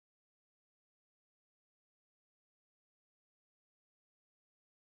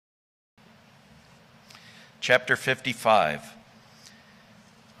chapter 55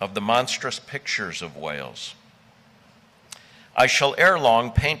 of the monstrous pictures of whales. I shall ere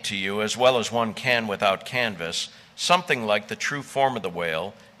long paint to you, as well as one can without canvas, something like the true form of the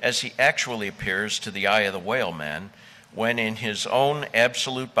whale as he actually appears to the eye of the whaleman, when in his own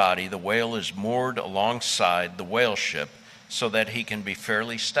absolute body the whale is moored alongside the whale ship so that he can be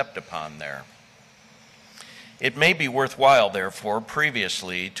fairly stepped upon there. It may be worthwhile, therefore,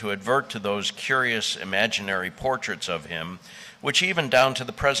 previously to advert to those curious imaginary portraits of him, which even down to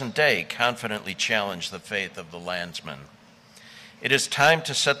the present day confidently challenge the faith of the landsman. It is time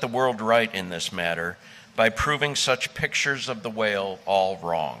to set the world right in this matter by proving such pictures of the whale all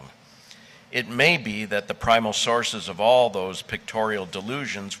wrong. It may be that the primal sources of all those pictorial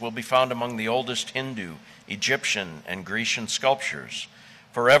delusions will be found among the oldest Hindu, Egyptian, and Grecian sculptures,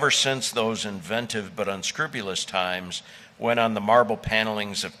 for ever since those inventive but unscrupulous times when on the marble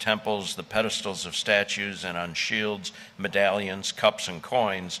panelings of temples, the pedestals of statues, and on shields, medallions, cups, and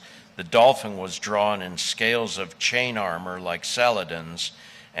coins, the dolphin was drawn in scales of chain armor like Saladin's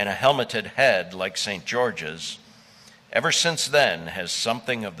and a helmeted head like St. George's, ever since then has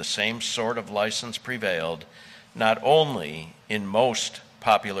something of the same sort of license prevailed, not only in most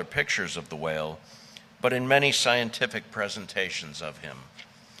popular pictures of the whale, but in many scientific presentations of him.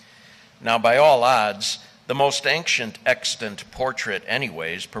 Now, by all odds, the most ancient extant portrait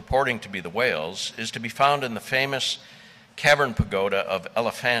anyways, purporting to be the whale's, is to be found in the famous cavern pagoda of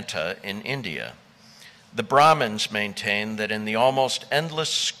Elephanta in India. The Brahmins maintain that in the almost endless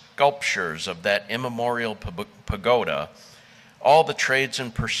sculptures of that immemorial pagoda, all the trades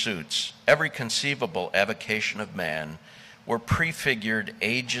and pursuits, every conceivable avocation of man, were prefigured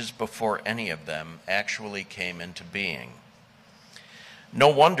ages before any of them actually came into being. No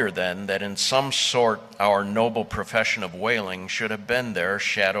wonder, then, that in some sort our noble profession of whaling should have been there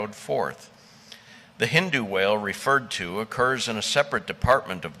shadowed forth. The Hindu whale referred to occurs in a separate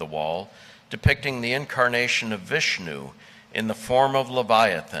department of the wall, depicting the incarnation of Vishnu in the form of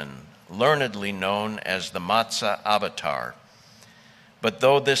Leviathan, learnedly known as the Matsya avatar. But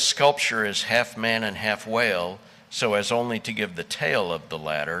though this sculpture is half man and half whale, so as only to give the tail of the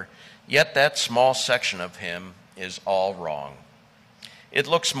latter, yet that small section of him is all wrong. It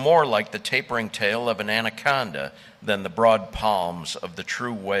looks more like the tapering tail of an anaconda than the broad palms of the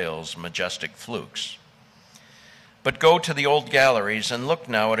true whale's majestic flukes. But go to the old galleries and look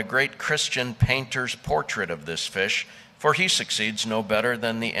now at a great Christian painter's portrait of this fish, for he succeeds no better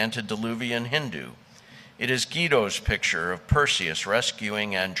than the antediluvian Hindu. It is Guido's picture of Perseus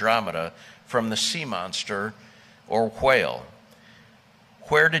rescuing Andromeda from the sea monster or whale.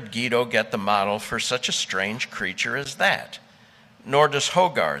 Where did Guido get the model for such a strange creature as that? Nor does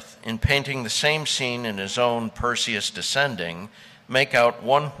Hogarth, in painting the same scene in his own Perseus Descending, make out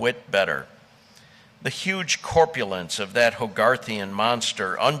one whit better. The huge corpulence of that Hogarthian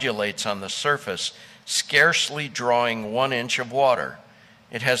monster undulates on the surface, scarcely drawing 1 inch of water.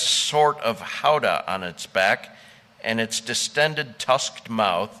 It has a sort of howdah on its back, and its distended tusked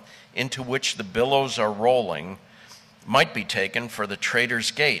mouth, into which the billows are rolling, might be taken for the Trader's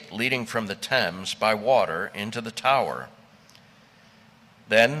Gate leading from the Thames by water into the Tower.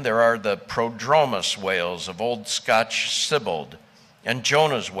 Then there are the Prodromus whales of old Scotch Sibbald, and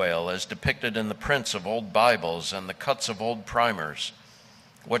Jonah's whale as depicted in the prints of old Bibles and the cuts of old primers.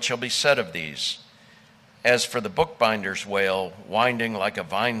 What shall be said of these? As for the bookbinder's whale, winding like a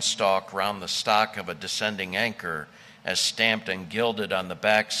vine stalk round the stock of a descending anchor, as stamped and gilded on the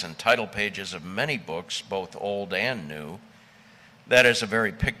backs and title pages of many books, both old and new, that is a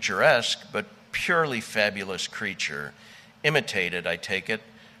very picturesque but purely fabulous creature, imitated, I take it,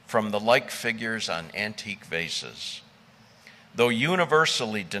 from the like figures on antique vases. Though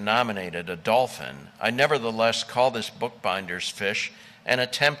universally denominated a dolphin, I nevertheless call this bookbinder's fish an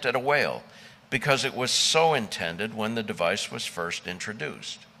attempt at a whale, because it was so intended when the device was first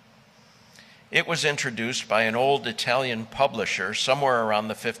introduced. It was introduced by an old Italian publisher somewhere around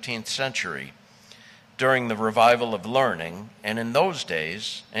the 15th century, during the revival of learning, and in those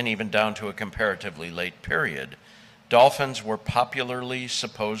days, and even down to a comparatively late period, dolphins were popularly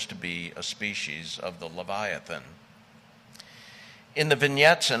supposed to be a species of the Leviathan. In the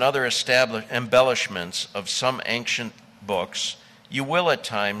vignettes and other embellishments of some ancient books, you will at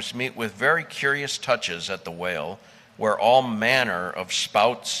times meet with very curious touches at the whale, where all manner of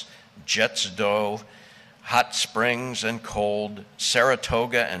spouts, jets d'eau, hot springs and cold,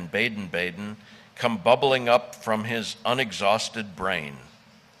 Saratoga and Baden-Baden, come bubbling up from his unexhausted brain.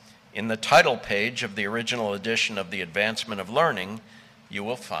 In the title page of the original edition of The Advancement of Learning, you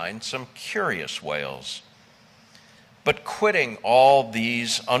will find some curious whales. But quitting all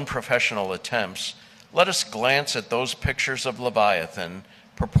these unprofessional attempts, let us glance at those pictures of Leviathan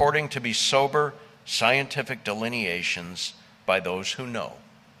purporting to be sober, scientific delineations by those who know.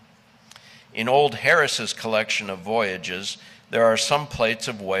 In old Harris's collection of voyages, there are some plates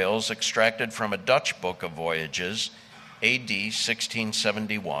of whales extracted from a Dutch book of voyages, AD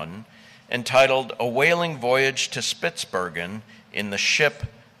 1671, entitled A Whaling Voyage to Spitzbergen in the ship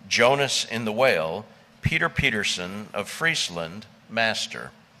Jonas in the Whale, Peter Peterson of Friesland,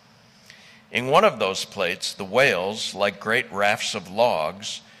 master. In one of those plates, the whales, like great rafts of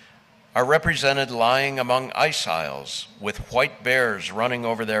logs, are represented lying among ice isles, with white bears running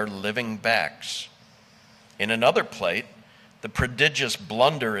over their living backs. In another plate, the prodigious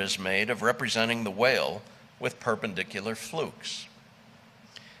blunder is made of representing the whale with perpendicular flukes.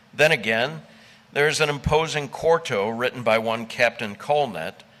 Then again, there is an imposing quarto written by one Captain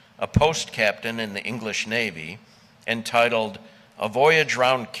Colnett, a post captain in the English Navy, entitled A Voyage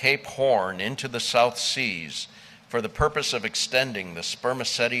Round Cape Horn into the South Seas for the purpose of extending the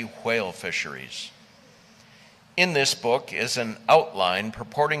spermaceti whale fisheries. In this book is an outline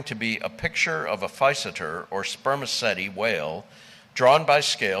purporting to be a picture of a physeter or spermaceti whale drawn by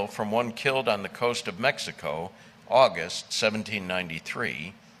scale from one killed on the coast of Mexico, August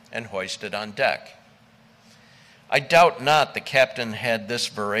 1793, and hoisted on deck. I doubt not the captain had this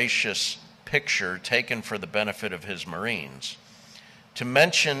veracious picture taken for the benefit of his Marines. To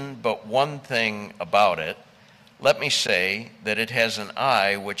mention but one thing about it, let me say that it has an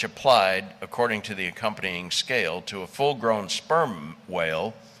eye which, applied, according to the accompanying scale, to a full-grown sperm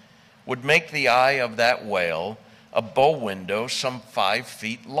whale, would make the eye of that whale a bow window some 5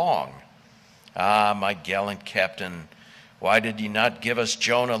 feet long. Ah, my gallant captain, why did ye not give us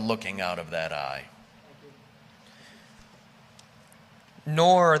Jonah looking out of that eye?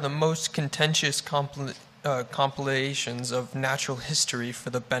 Nor are the most contentious compilations of natural history for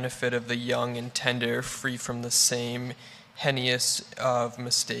the benefit of the young and tender, free from the same heinous of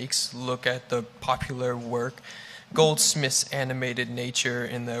mistakes. Look at the popular work Goldsmith's Animated Nature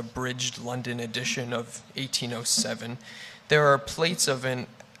in the abridged London edition of 1807. There are plates of an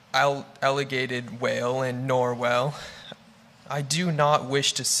alligated whale and narwhal. I do not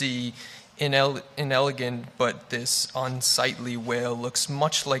wish to see inelegant, but this unsightly whale looks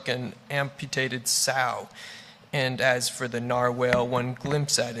much like an amputated sow. And as for the narwhal, one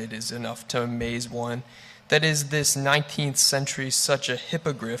glimpse at it is enough to amaze one. That is, this 19th century, such a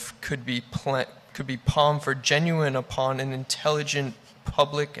hippogriff could be palmed for genuine upon an intelligent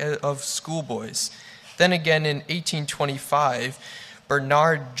public of schoolboys. Then again, in 1825,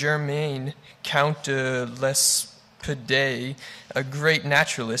 Bernard Germain, Count de L'Espède, a great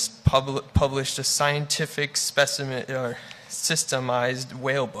naturalist, published a scientific systemized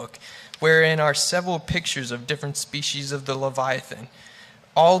whale book, wherein are several pictures of different species of the Leviathan.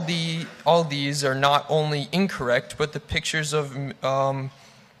 All these are not only incorrect, but the pictures of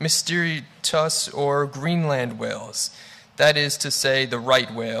Mysterious or Greenland whales, that is to say, the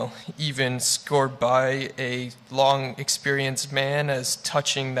right whale, even scored by a long experienced man as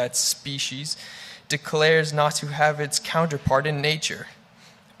touching that species, declares not to have its counterpart in nature.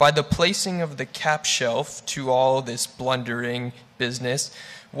 By the placing of the cap shelf to all this blundering business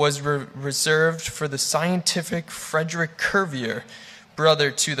was reserved for the scientific Frederick Cuvier,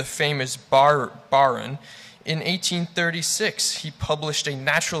 brother to the famous Baron. In 1836, he published a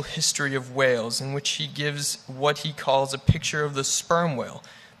natural history of whales in which he gives what he calls a picture of the sperm whale.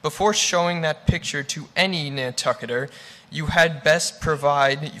 Before showing that picture to any Nantucketer, you had best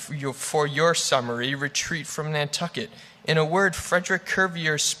provide for your summary retreat from Nantucket. In a word, Frederick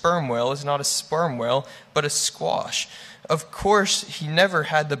Cuvier's sperm whale is not a sperm whale, but a squash. Of course, he never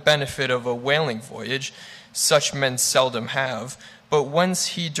had the benefit of a whaling voyage. Such men seldom have. But whence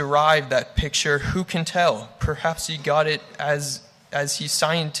he derived that picture, who can tell? Perhaps he got it as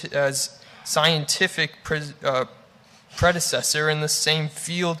scientific predecessor in the same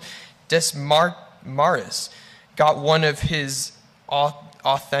field. Desmarais got one of his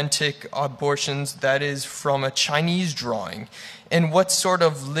authentic abortions, that is, from a Chinese drawing. And what sort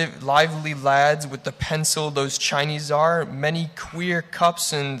of lively lads with the pencil those Chinese are, many queer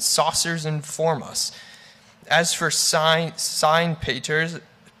cups and saucers inform us. As for sign painters,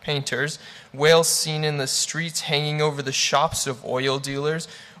 whales seen in the streets hanging over the shops of oil dealers,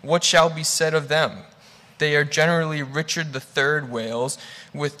 what shall be said of them? They are generally Richard III whales,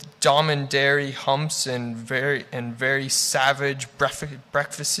 with domandary humps and very savage,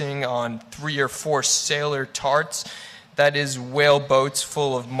 breakfasting on 3 or 4 sailor tarts, that is, whale boats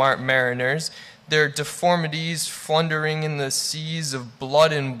full of mariners, their deformities floundering in the seas of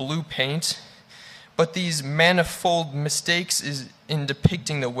blood and blue paint. But these manifold mistakes in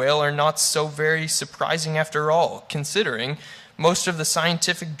depicting the whale are not so very surprising after all, considering most of the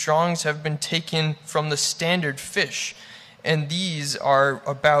scientific drawings have been taken from the standard fish, and these are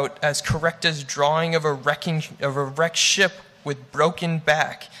about as correct as drawing of a wrecked ship with broken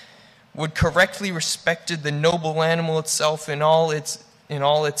back would correctly respected the noble animal itself in all its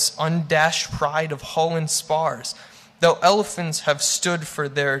undashed pride of hull and spars. Though elephants have stood for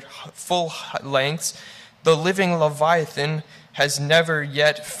their full lengths, the living Leviathan has never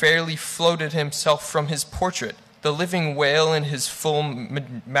yet fairly floated himself from his portrait. The living whale in his full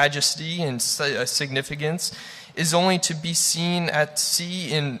majesty and significance is only to be seen at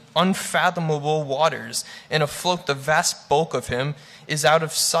sea in unfathomable waters, and afloat the vast bulk of him is out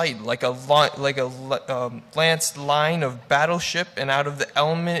of sight like a lanced line of battleship, and out of the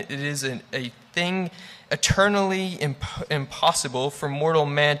element it is a thing eternally impossible for mortal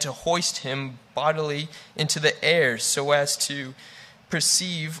man to hoist him bodily into the air so as to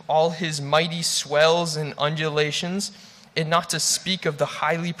perceive all his mighty swells and undulations, and not to speak of the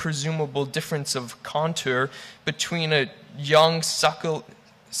highly presumable difference of contour between a young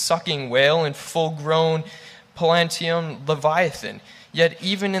sucking whale and full-grown Palantium leviathan. Yet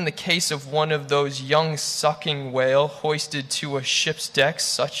even in the case of one of those young sucking whale hoisted to a ship's deck,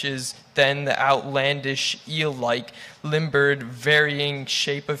 such as then the outlandish eel-like limbered varying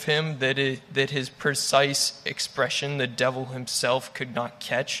shape of him that his precise expression the devil himself could not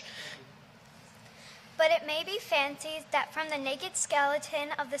catch. But it may be fancied that from the naked skeleton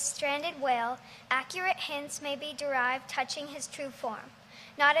of the stranded whale, accurate hints may be derived touching his true form.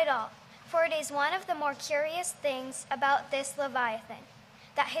 Not at all, for it is one of the more curious things about this Leviathan,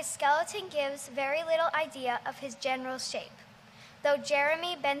 that his skeleton gives very little idea of his general shape. Though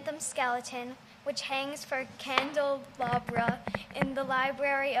Jeremy Bentham's skeleton, which hangs for candelabra in the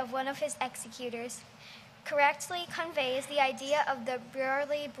library of one of his executors, correctly conveys the idea of the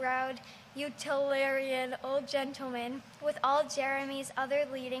burly-browed, utilitarian old gentleman with all Jeremy's other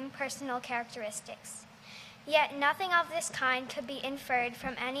leading personal characteristics. Yet nothing of this kind could be inferred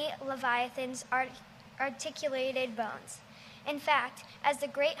from any Leviathan's articulated bones. In fact, as the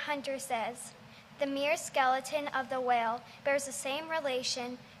great Hunter says, the mere skeleton of the whale bears the same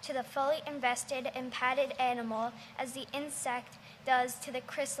relation to the fully invested and padded animal as the insect does to the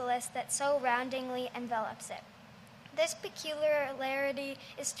chrysalis that so roundingly envelops it. This peculiarity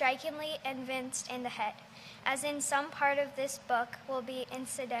is strikingly evinced in the head, as in some part of this book will be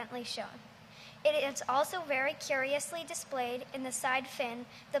incidentally shown. It is also very curiously displayed in the side fin,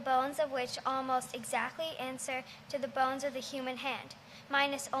 the bones of which almost exactly answer to the bones of the human hand,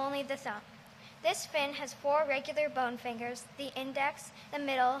 minus only the thumb. This fin has 4 regular bone fingers, the index, the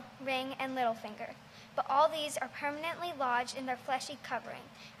middle, ring, and little finger. But all these are permanently lodged in their fleshy covering,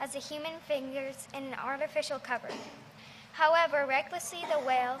 as the human fingers in an artificial covering. However recklessly the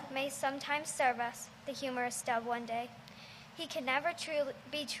whale may sometimes serve us, the humorous Stubb one day, he can never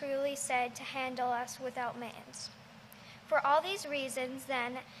be truly said to handle us without man's. For all these reasons,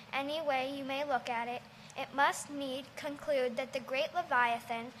 then, any way you may look at it, it must need conclude that the great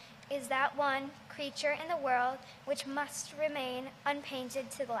Leviathan is that one creature in the world which must remain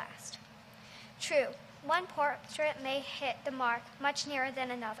unpainted to the last. True, one portrait may hit the mark much nearer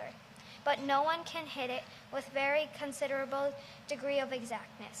than another, but no one can hit it with very considerable degree of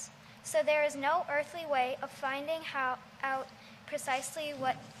exactness. So there is no earthly way of finding out precisely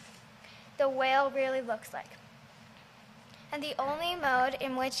what the whale really looks like. And the only mode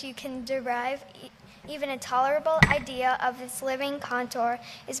in which you can derive even a tolerable idea of its living contour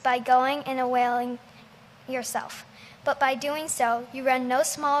is by going and whaling yourself. But by doing so, you run no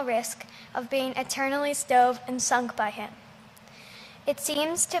small risk of being eternally stove and sunk by him. It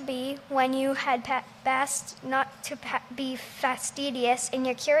seems to be when you had best not to be fastidious in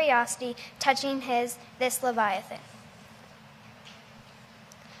your curiosity touching this Leviathan.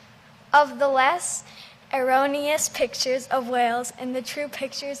 Of the less erroneous pictures of whales and the true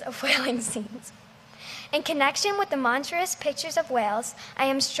pictures of whaling scenes. In connection with the monstrous pictures of whales, I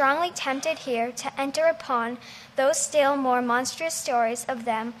am strongly tempted here to enter upon those still more monstrous stories of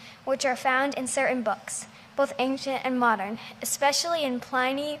them which are found in certain books, both ancient and modern, especially in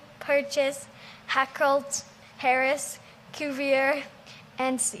Pliny, Purchas, Hakluyt, Harris, Cuvier,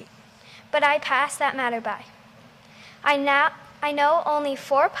 and C. But I pass that matter by. I know only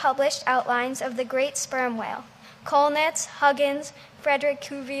 4 published outlines of the great sperm whale, Colnett's, Huggins, Frederick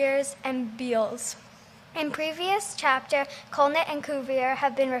Cuvier's, and Beale's. In previous chapter, Colnett and Cuvier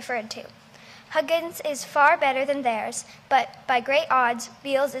have been referred to. Huggins is far better than theirs, but by great odds,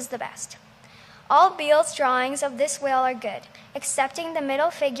 Beale's is the best. All Beale's drawings of this whale are good, excepting the middle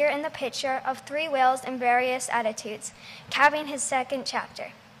figure in the picture of 3 whales in various attitudes, capping his second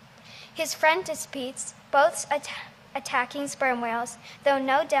chapter. His frontispieces, both attacking sperm whales, though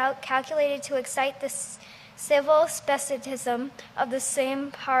no doubt calculated to excite the civil despotism of the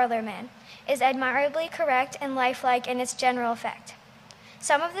same parlourman, is admirably correct and lifelike in its general effect.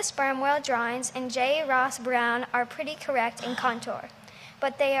 Some of the sperm whale drawings in J. Ross Brown are pretty correct in contour,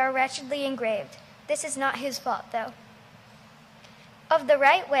 but they are wretchedly engraved. This is not his fault, though. Of the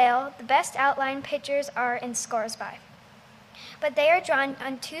right whale, the best outline pictures are in Scoresby, but they are drawn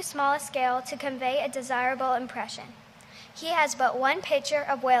on too small a scale to convey a desirable impression. He has but one picture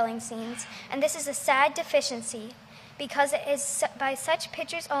of whaling scenes, and this is a sad deficiency, because it is by such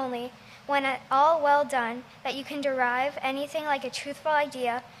pictures only, when at all well done, that you can derive anything like a truthful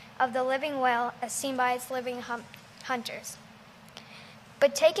idea of the living whale as seen by its living hunters.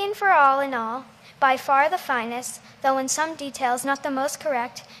 But taken for all in all, by far the finest, though in some details not the most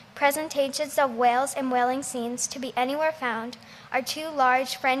correct, presentations of whales and whaling scenes to be anywhere found are 2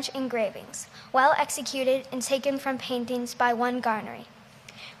 large French engravings, well executed and taken from paintings by one Garnery.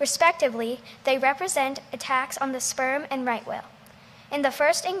 Respectively, they represent attacks on the sperm and right whale. In the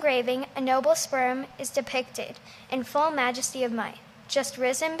first engraving, a noble sperm is depicted in full majesty of might, just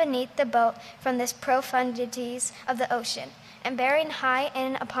risen beneath the boat from the profundities of the ocean, and bearing high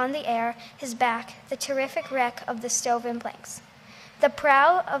in upon the air his back the terrific wreck of the stoven planks. The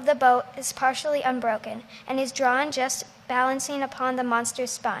prow of the boat is partially unbroken, and is drawn just balancing upon the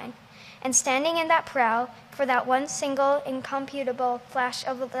monster's spine. And standing in that prow, for that one single incomputable flash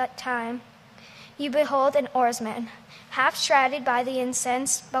of time, you behold an oarsman, half shrouded by the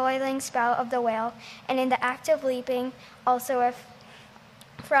incensed boiling spout of the whale, and in the act of leaping also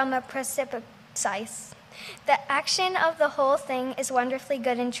from a precipice. The action of the whole thing is wonderfully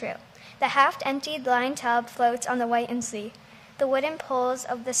good and true. The half-emptied line tub floats on the whitened sea. The wooden poles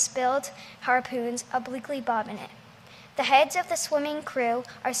of the spilled harpoons obliquely bob in it. The heads of the swimming crew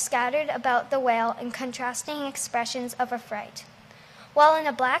are scattered about the whale in contrasting expressions of affright, while in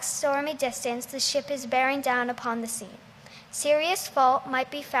a black stormy distance the ship is bearing down upon the sea. Serious fault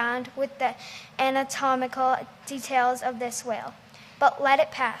might be found with the anatomical details of this whale, but let it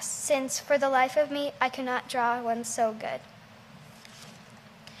pass, since for the life of me I cannot draw one so good.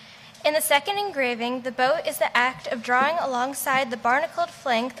 In the second engraving, the boat is the act of drawing alongside the barnacled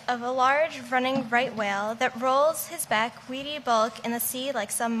flank of a large running right whale that rolls his back weedy bulk in the sea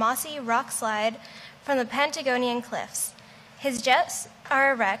like some mossy rock slide from the Patagonian cliffs. His jets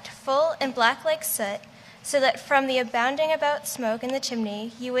are erect, full and black like soot, so that from the abounding about smoke in the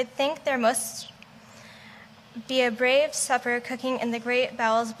chimney, you would think there must be a brave supper cooking in the great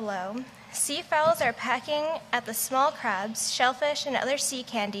bowels below. Sea fowls are packing at the small crabs, shellfish, and other sea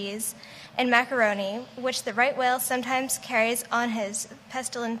candies, and macaroni, which the right whale sometimes carries on his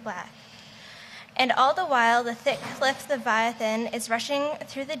pestilent back. And all the while the thick-cliffed Leviathan is rushing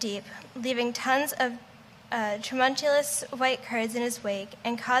through the deep, leaving tons of tremulous white curds in his wake,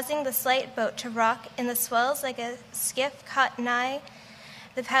 and causing the slight boat to rock in the swells like a skiff caught nigh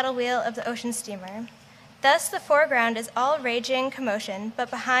the paddle wheel of the ocean steamer. Thus the foreground is all raging commotion,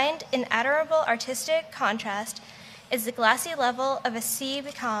 but behind, in admirable artistic contrast, is the glassy level of a sea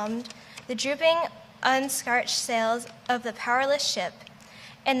becalmed, the drooping, unscarched sails of the powerless ship,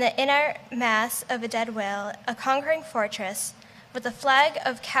 and the inner mass of a dead whale, a conquering fortress, with the flag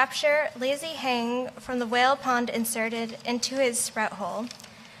of capture lazy hanging from the whale pond inserted into his sprout hole.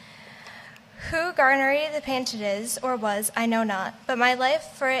 Who Garnery the painted is, or was, I know not, but my life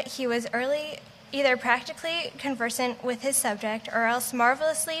for it he was early either practically conversant with his subject, or else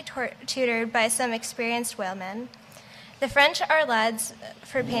marvelously tutored by some experienced whaleman. The French are lads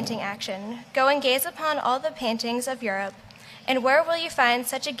for painting action. Go and gaze upon all the paintings of Europe, and where will you find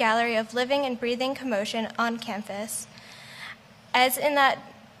such a gallery of living and breathing commotion on canvas, as in that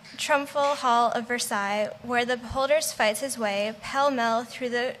triumphal hall of Versailles, where the beholder fights his way pell-mell through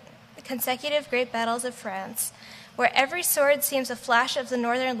the consecutive great battles of France, where every sword seems a flash of the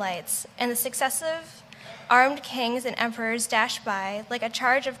northern lights, and the successive armed kings and emperors dash by like a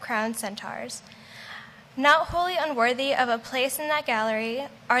charge of crowned centaurs. Not wholly unworthy of a place in that gallery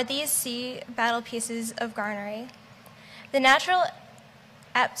are these sea battle pieces of Garnery. The natural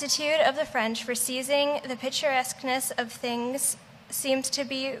aptitude of the French for seizing the picturesqueness of things seems to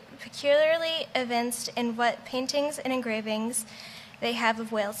be peculiarly evinced in what paintings and engravings they have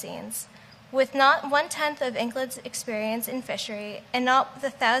of whale scenes. With not 1/10 of England's experience in fishery, and not the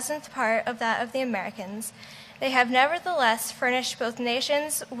 1,000th part of that of the Americans, they have nevertheless furnished both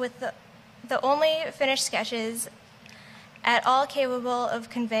nations with the only finished sketches at all capable of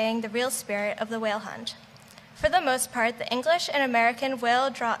conveying the real spirit of the whale hunt. For the most part, the English and American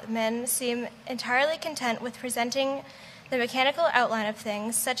whale drawmen seem entirely content with presenting the mechanical outline of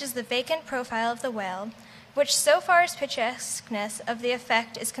things, such as the vacant profile of the whale, which, so far as picturesqueness of the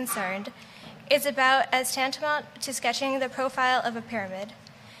effect is concerned, is about as tantamount to sketching the profile of a pyramid.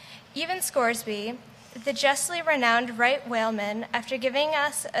 Even Scoresby, the justly renowned right whaleman, after giving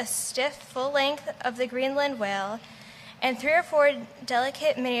us a stiff full length of the Greenland whale and 3 or 4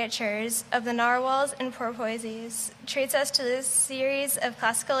 delicate miniatures of the narwhals and porpoises, treats us to this series of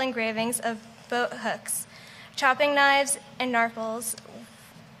classical engravings of boat hooks, chopping knives, and narples,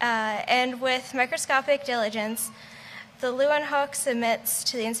 and with microscopic diligence, the Leeuwenhoek submits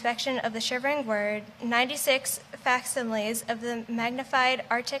to the inspection of the shivering word 96 facsimiles of the magnified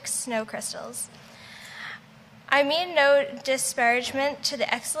Arctic snow crystals. I mean no disparagement to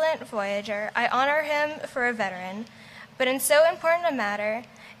the excellent voyager. I honor him for a veteran. But in so important a matter,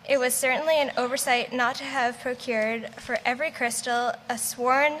 it was certainly an oversight not to have procured for every crystal a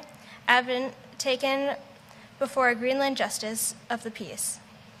sworn avenant taken before a Greenland justice of the peace.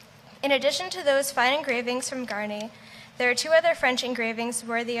 In addition to those fine engravings from Garni, there are 2 other French engravings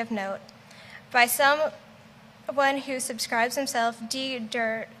worthy of note, by someone who subscribes himself D.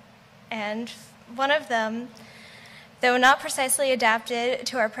 Dirt, and one of them, though not precisely adapted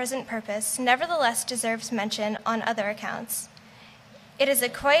to our present purpose, nevertheless deserves mention on other accounts. It is a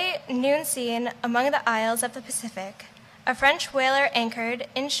quite noon scene among the isles of the Pacific. A French whaler anchored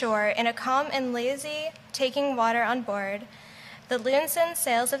inshore in a calm and lazy, taking water on board, the loosened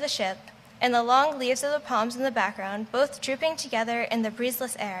sails of the ship, and the long leaves of the palms in the background, both drooping together in the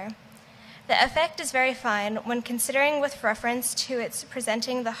breezeless air. The effect is very fine when considering with reference to its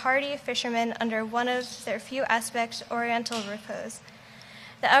presenting the hardy fishermen under one of their few aspect oriental repose.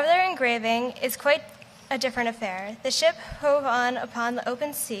 The other engraving is quite a different affair. The ship hove on upon the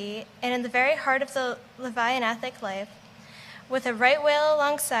open sea, and in the very heart of the Leviathantic life, with a right whale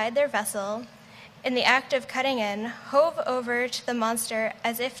alongside their vessel, in the act of cutting in, hove over to the monster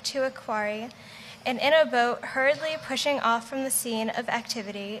as if to a quarry, and in a boat hurriedly pushing off from the scene of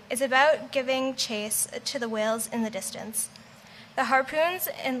activity, is about giving chase to the whales in the distance. The harpoons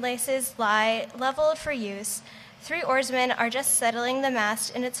and laces lie leveled for use. 3 oarsmen are just settling the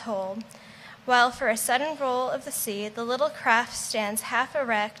mast in its hole, while for a sudden roll of the sea, the little craft stands half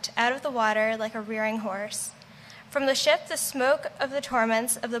erect out of the water like a rearing horse. From the ship, the smoke of the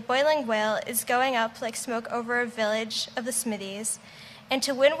torments of the boiling whale is going up like smoke over a village of the smithies, and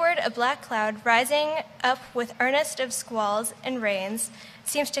to windward a black cloud rising up with earnest of squalls and rains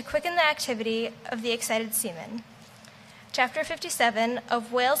seems to quicken the activity of the excited seamen. Chapter 57,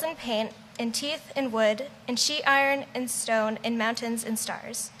 of whales in paint, in teeth, in wood, in sheet iron, in stone, in mountains, in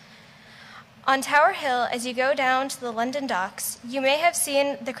stars. On Tower Hill, as you go down to the London docks, you may have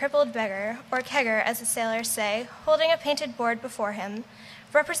seen the crippled beggar, or kegger as the sailors say, holding a painted board before him,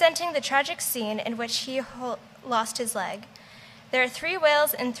 representing the tragic scene in which he lost his leg. There are 3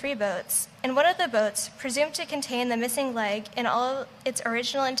 whales in 3 boats, and one of the boats, presumed to contain the missing leg in all its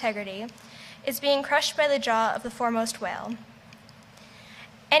original integrity, is being crushed by the jaw of the foremost whale.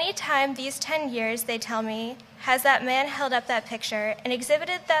 Any time these 10 years, they tell me, has that man held up that picture and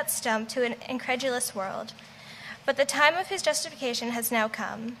exhibited that stump to an incredulous world. But the time of his justification has now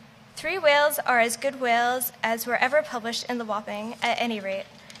come. 3 whales are as good whales as were ever published in the Wapping, at any rate.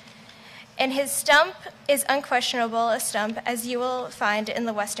 And his stump is unquestionable a stump, as you will find in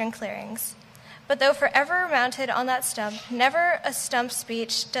the western clearings. But though forever mounted on that stump, never a stump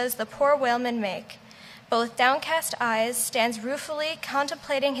speech does the poor whaleman make, but with downcast eyes stands ruefully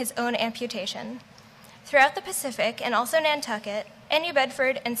contemplating his own amputation. Throughout the Pacific, and also Nantucket, New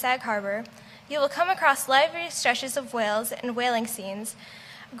Bedford, and Sag Harbor, you will come across lively stretches of whales and whaling scenes,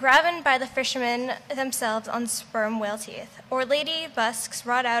 graven by the fishermen themselves on sperm whale teeth, or lady busks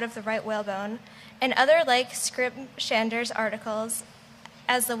wrought out of the right whalebone, and other like scriptchander's articles,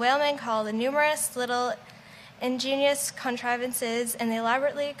 as the whalemen call the numerous little ingenious contrivances and they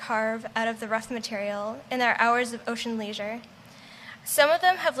elaborately carve out of the rough material in their hours of ocean leisure. Some of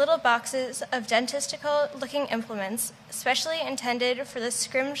them have little boxes of dentistical-looking implements, specially intended for the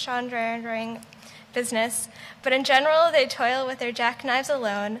scrimshandering business, but in general they toil with their jackknives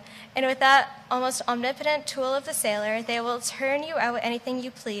alone, and with that almost omnipotent tool of the sailor, they will turn you out anything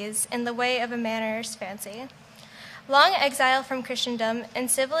you please in the way of a maner's fancy. Long exile from Christendom and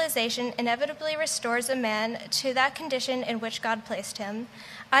civilization inevitably restores a man to that condition in which God placed him,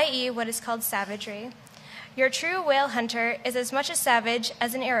 i.e., what is called savagery. Your true whale hunter is as much a savage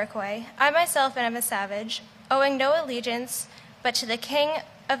as an Iroquois. I myself am a savage, owing no allegiance but to the king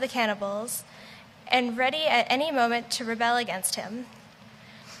of the cannibals, and ready at any moment to rebel against him.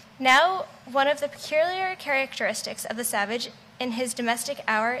 Now, one of the peculiar characteristics of the savage in his domestic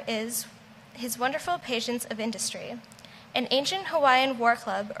hour is his wonderful patience of industry. An ancient Hawaiian war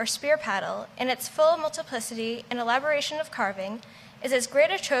club, or spear paddle, in its full multiplicity and elaboration of carving, is as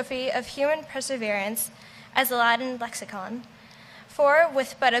great a trophy of human perseverance as the Latin lexicon. For,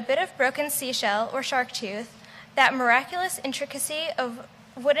 with but a bit of broken seashell or shark tooth, that miraculous intricacy of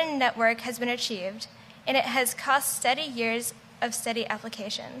wooden network has been achieved, and it has cost steady years of steady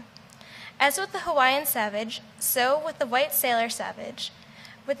application. As with the Hawaiian savage, so with the white sailor savage.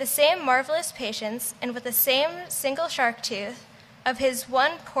 With the same marvelous patience and with the same single shark tooth of his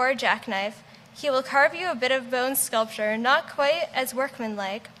one poor jackknife, he will carve you a bit of bone sculpture not quite as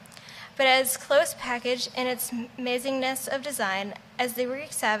workmanlike, but as close packaged in its amazingness of design as the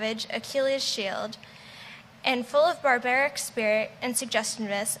Greek savage Achilles' shield, and full of barbaric spirit and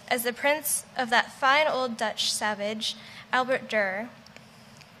suggestiveness as the prince of that fine old Dutch savage, Albert Dürer.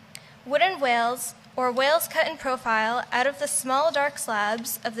 Wooden whales, or whales cut in profile out of the small dark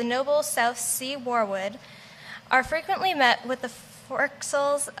slabs of the noble South Sea warwood, are frequently met with the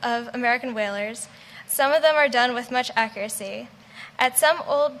forecastles of American whalers. Some of them are done with much accuracy. At some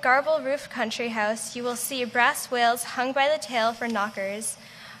old garble-roofed country house, you will see brass whales hung by the tail for knockers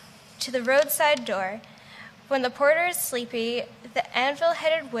to the roadside door. When the porter is sleepy, the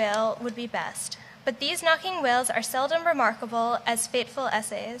anvil-headed whale would be best. But these knocking whales are seldom remarkable as fateful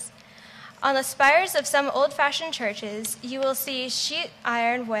essays. On the spires of some old-fashioned churches, you will see sheet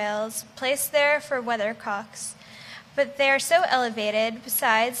iron whales placed there for weathercocks, but they are so elevated,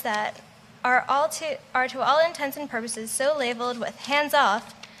 besides that, are to all intents and purposes so labeled with "hands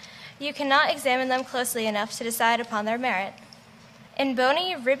off," you cannot examine them closely enough to decide upon their merit. In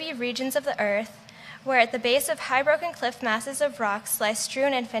bony, ribby regions of the earth, where at the base of high broken cliff masses of rocks lie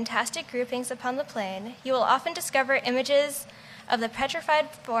strewn in fantastic groupings upon the plain, you will often discover images of the petrified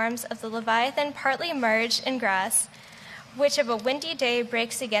forms of the Leviathan partly merged in grass, which of a windy day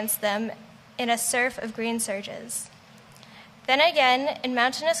breaks against them in a surf of green surges. Then again, in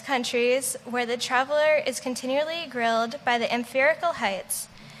mountainous countries where the traveler is continually grilled by the empirical heights,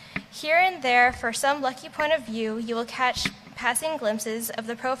 here and there, for some lucky point of view, you will catch passing glimpses of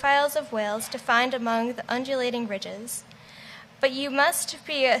the profiles of whales defined among the undulating ridges. But you must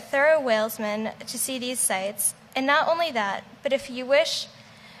be a thorough whalesman to see these sights, and not only that, but if you wish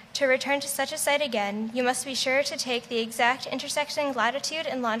to return to such a sight again, you must be sure to take the exact intersecting latitude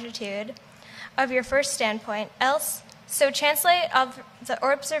and longitude of your first standpoint, else, so translate of the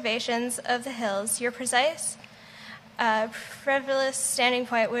observations of the hills, your precise, frivolous standing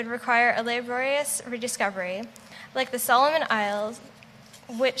point would require a laborious rediscovery, like the Solomon Isles,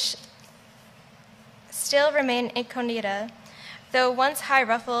 which still remain incognita, though once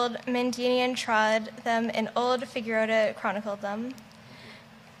high-ruffled Mendelian trod them and old Figueroa chronicled them.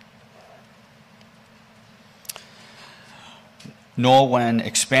 Nor when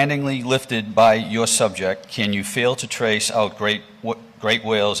expandingly lifted by your subject can you fail to trace out great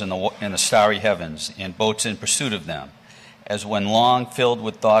whales in the starry heavens and boats in pursuit of them, as when long filled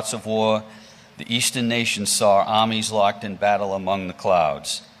with thoughts of war, the eastern nations saw armies locked in battle among the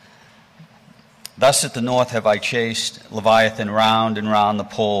clouds. Thus at the north have I chased Leviathan round and round the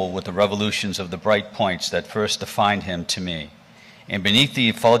pole with the revolutions of the bright points that first defined him to me. And beneath the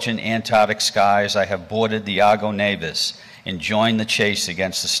effulgent Antarctic skies I have boarded the Argo Navis and joined the chase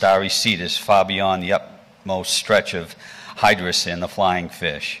against the starry Cetus far beyond the utmost stretch of Hydrus and the flying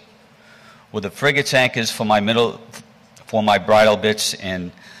fish. With the frigate's anchors for my bridle bits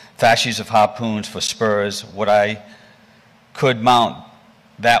and fasces of harpoons for spurs, would I could mount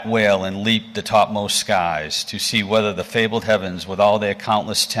that whale and leap the topmost skies to see whether the fabled heavens with all their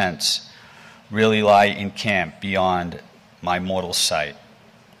countless tents really lie encamped beyond my mortal sight.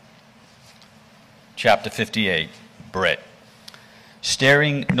 Chapter 58, Brit.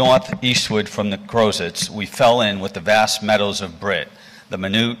 Staring northeastward from the Crozets, we fell in with the vast meadows of Brit, the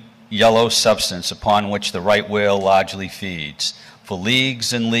minute yellow substance upon which the right whale largely feeds. For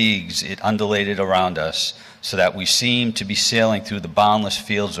leagues and leagues it undulated around us, so that we seemed to be sailing through the boundless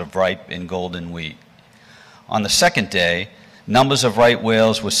fields of ripe and golden wheat. On the second day, numbers of right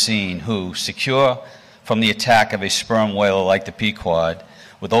whales were seen who, secure from the attack of a sperm whaler like the Pequod,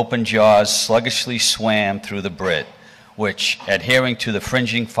 with open jaws sluggishly swam through the Brit, which, adhering to the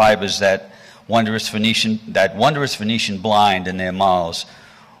fringing fibers that wondrous Venetian blind in their mouths,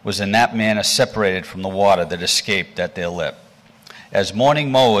 was in that manner separated from the water that escaped at their lip. As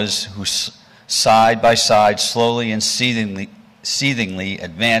morning mowers, who side by side slowly and seethingly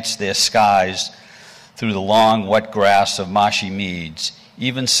advanced their skies through the long wet grass of marshy meads,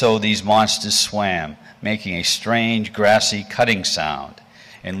 even so these monsters swam, making a strange, grassy, cutting sound,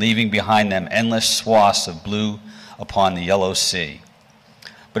 and leaving behind them endless swaths of blue upon the yellow sea.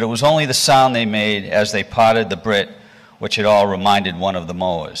 But it was only the sound they made as they parted the Brit which at all reminded one of the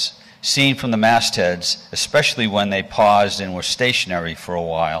mowers. Seen from the mastheads, especially when they paused and were stationary for a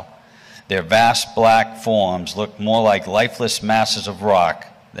while, their vast black forms looked more like lifeless masses of rock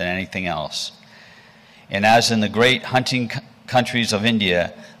than anything else. And as in the great hunting countries of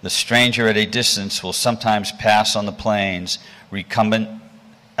India, the stranger at a distance will sometimes pass on the plains recumbent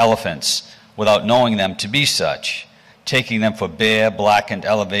elephants without knowing them to be such, taking them for bare, blackened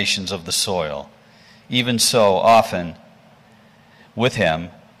elevations of the soil. Even so, often with him,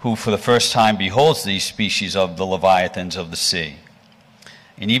 who for the first time beholds these species of the leviathans of the sea.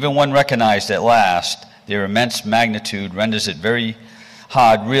 And even when recognized at last, their immense magnitude renders it very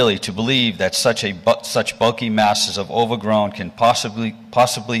hard really to believe that such bulky masses of overgrown can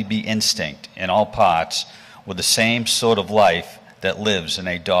possibly be instinct in all parts with the same sort of life that lives in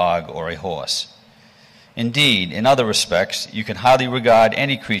a dog or a horse. Indeed, in other respects, you can hardly regard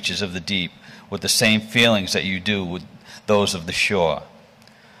any creatures of the deep with the same feelings that you do with those of the shore.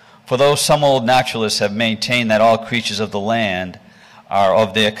 For though some old naturalists have maintained that all creatures of the land are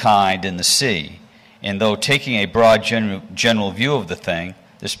of their kind in the sea, and though taking a broad general view of the thing,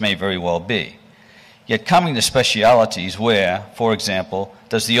 this may very well be. Yet coming to specialities where, for example,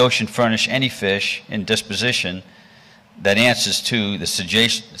 does the ocean furnish any fish in disposition that answers to the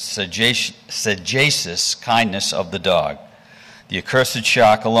sagacious kindness of the dog? The accursed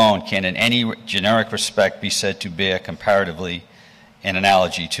shark alone can in any generic respect be said to bear comparatively an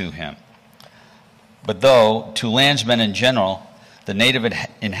analogy to him. But though, to landsmen in general, the native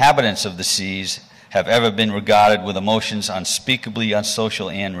inhabitants of the seas have ever been regarded with emotions unspeakably unsocial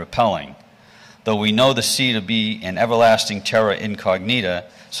and repelling, though we know the sea to be an everlasting terra incognita,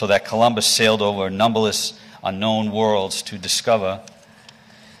 so that Columbus sailed over numberless unknown worlds to discover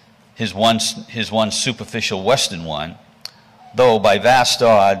his one superficial western one, though by vast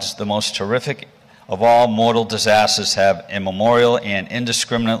odds the most terrific of all mortal disasters have immemorial and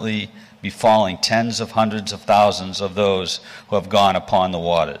indiscriminately befalling tens of hundreds of thousands of those who have gone upon the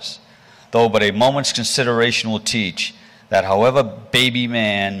waters. Though but a moment's consideration will teach that however baby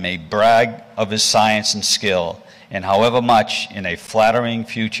man may brag of his science and skill, and however much in a flattering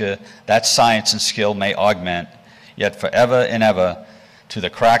future that science and skill may augment, yet forever and ever to the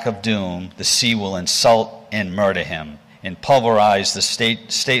crack of doom the sea will insult and murder him, and pulverize the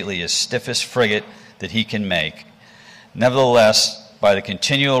stateliest, stiffest frigate that he can make. Nevertheless, by the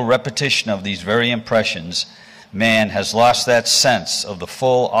continual repetition of these very impressions, man has lost that sense of the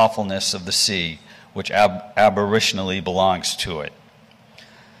full awfulness of the sea, which aboriginally belongs to it.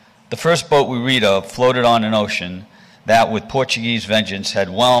 The first boat we read of floated on an ocean that with Portuguese vengeance had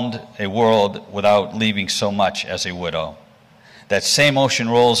whelmed a world without leaving so much as a widow. That same ocean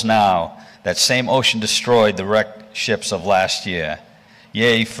rolls now, that same ocean destroyed the wrecked ships of last year.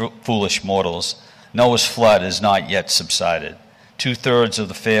 Yea, foolish mortals, Noah's flood has not yet subsided. 2/3 of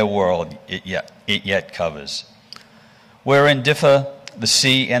the fair world it yet covers. Wherein differ the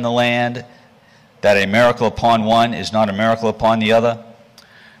sea and the land, that a miracle upon one is not a miracle upon the other?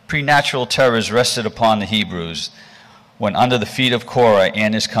 Preternatural terrors rested upon the Hebrews, when under the feet of Korah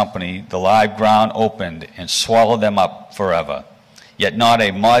and his company the live ground opened and swallowed them up forever. Yet not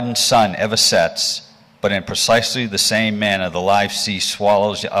a modern sun ever sets, but in precisely the same manner the live sea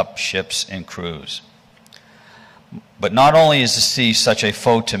swallows up ships and crews. But not only is the sea such a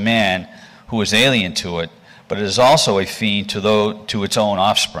foe to man who is alien to it, but it is also a fiend to its own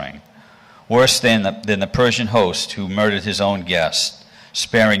offspring, worse than the Persian host who murdered his own guest,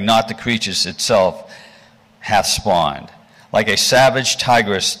 sparing not the creatures itself hath spawned. Like a savage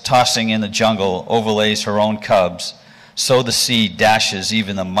tigress tossing in the jungle overlays her own cubs, so the sea dashes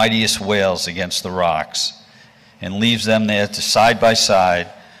even the mightiest whales against the rocks, and leaves them there to side by side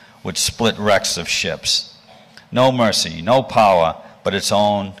with split wrecks of ships. No mercy, no power, but its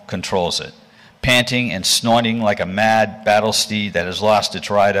own controls it. Panting and snorting like a mad battle steed that has lost its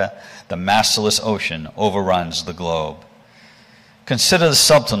rider, the masterless ocean overruns the globe. Consider the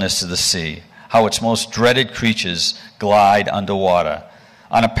subtleness of the sea, how its most dreaded creatures glide underwater,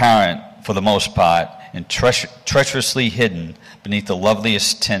 unapparent for the most part, and treacherously hidden beneath the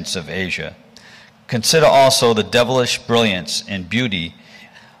loveliest tints of Asia. Consider also the devilish brilliance and beauty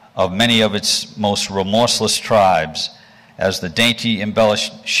of many of its most remorseless tribes, as the dainty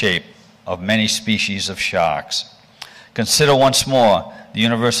embellished shape of many species of sharks. Consider once more the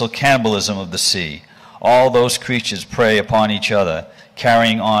universal cannibalism of the sea. All those creatures prey upon each other,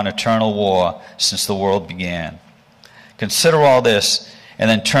 carrying on eternal war since the world began. Consider all this, and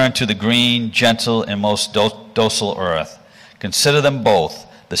then turn to the green, gentle, and most docile earth. Consider them both,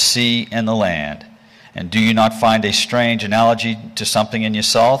 the sea and the land. And do you not find a strange analogy to something in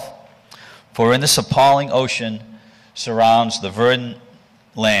yourself? For in this appalling ocean surrounds the verdant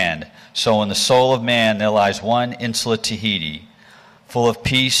land, so in the soul of man there lies one insular Tahiti, full of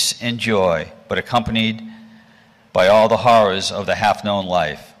peace and joy, but accompanied by all the horrors of the half-known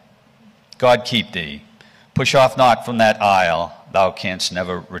life. God keep thee. Push off not from that isle, thou canst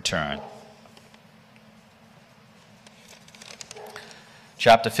never return.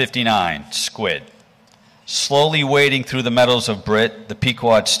 Chapter 59, Squid. Slowly wading through the meadows of Brit, the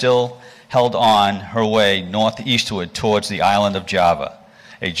Pequod still held on her way northeastward towards the island of Java,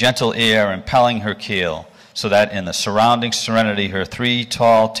 a gentle air impelling her keel, so that in the surrounding serenity her three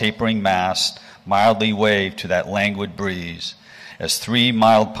tall tapering masts mildly waved to that languid breeze, as three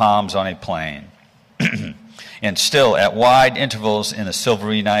mild palms on a plain. And still, at wide intervals in the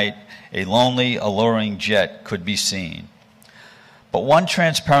silvery night, a lonely, alluring jet could be seen. But one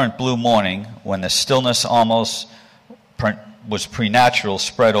transparent blue morning, when the stillness almost was preternatural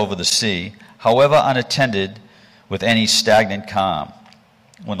spread over the sea, however unattended with any stagnant calm,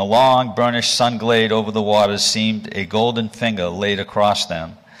 when the long, burnished sun glade over the waters seemed a golden finger laid across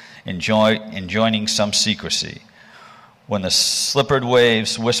them, enjoining some secrecy, when the slippered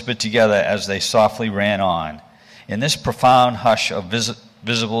waves whispered together as they softly ran on. In this profound hush of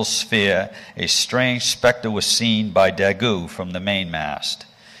visible sphere, a strange specter was seen by Daggoo from the mainmast.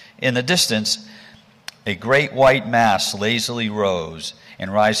 In the distance, a great white mass lazily rose,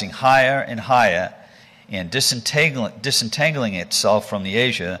 and rising higher and higher, and disentangling itself from the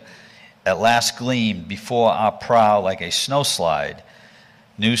azure, at last gleamed before our prow like a snowslide,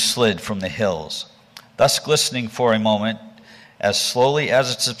 new slid from the hills, thus glistening for a moment, as slowly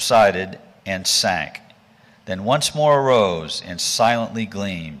as it subsided and sank, then once more arose and silently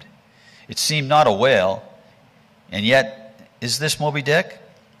gleamed. It seemed not a whale, and yet, is this Moby-Dick?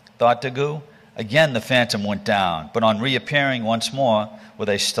 Thought Daggoo. Again the phantom went down, but on reappearing once more, with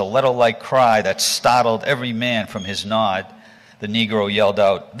a stiletto-like cry that startled every man from his nod, the Negro yelled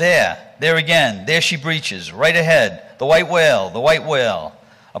out, there again, there she breaches, right ahead, the white whale, the white whale.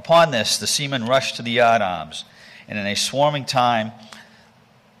 Upon this, the seamen rushed to the yardarms, and in swarming time,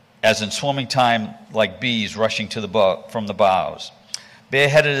 like bees rushing to from the bows.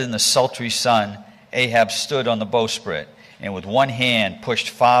 Bareheaded in the sultry sun, Ahab stood on the bowsprit, and with one hand pushed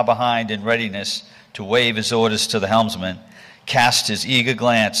far behind in readiness to wave his orders to the helmsman, cast his eager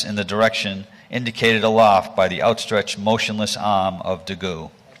glance in the direction indicated aloft by the outstretched motionless arm of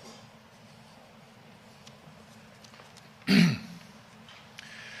Daggoo.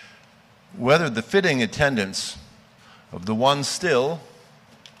 Whether the fitting attendance of the one still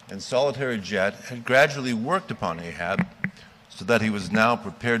and solitary jet had gradually worked upon Ahab so that he was now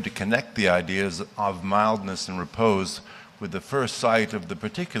prepared to connect the ideas of mildness and repose with the first sight of the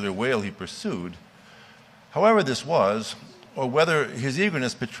particular whale he pursued, however this was, or whether his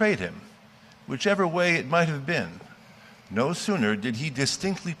eagerness betrayed him, whichever way it might have been, no sooner did he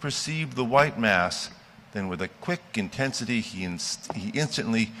distinctly perceive the white mass than with a quick intensity he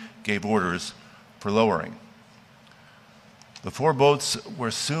instantly gave orders for lowering. The four boats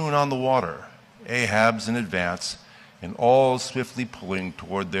were soon on the water, Ahab's in advance, and all swiftly pulling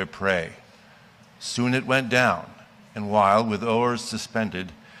toward their prey. Soon it went down, and while, with oars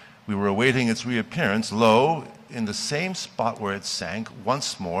suspended, we were awaiting its reappearance, lo, in the same spot where it sank,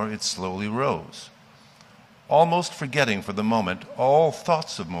 once more it slowly rose. Almost forgetting for the moment all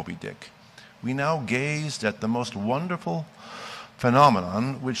thoughts of Moby-Dick, we now gazed at the most wonderful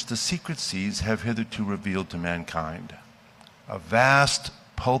phenomenon which the secret seas have hitherto revealed to mankind. A vast,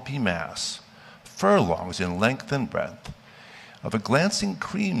 pulpy mass, furlongs in length and breadth, of a glancing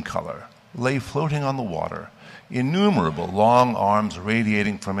cream color, lay floating on the water, innumerable long arms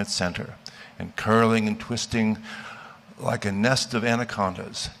radiating from its center, and curling and twisting like a nest of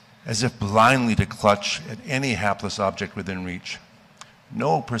anacondas, as if blindly to clutch at any hapless object within reach.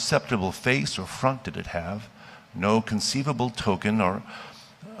 No perceptible face or front did it have, no conceivable token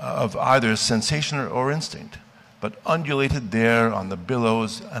of either sensation or instinct, but undulated there on the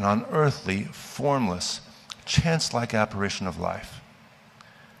billows an unearthly, formless, chance-like apparition of life.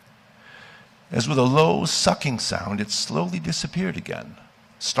 As with a low, sucking sound, it slowly disappeared again,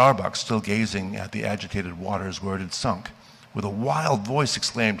 Starbuck still gazing at the agitated waters where it had sunk, with a wild voice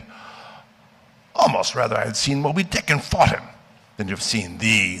exclaimed, "Almost rather I had seen Moby-Dick and fought him than to have seen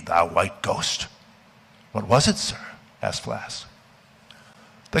thee, thou white ghost." "What was it, sir?" asked Flass.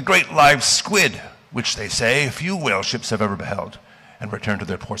 "The great live squid, which they say few whale ships have ever beheld, and returned to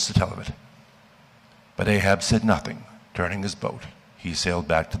their ports to tell of it." But Ahab said nothing, turning his boat. he sailed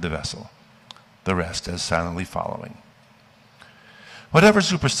back to the vessel, the rest as silently following. Whatever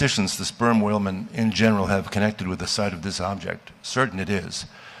superstitions the sperm whalemen in general have connected with the sight of this object, certain it is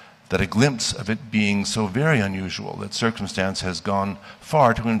that a glimpse of it being so very unusual that circumstance has gone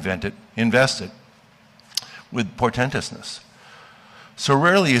far to invest it with portentousness. So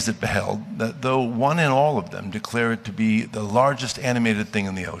rarely is it beheld that though one and all of them declare it to be the largest animated thing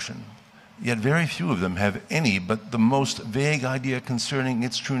in the ocean, yet very few of them have any but the most vague idea concerning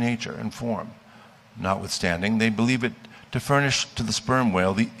its true nature and form. Notwithstanding, they believe it to furnish to the sperm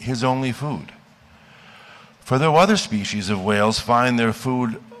whale his only food. For though other species of whales find their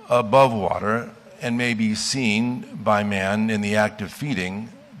food above water and may be seen by man in the act of feeding,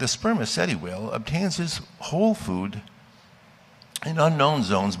 the spermaceti whale obtains his whole food in unknown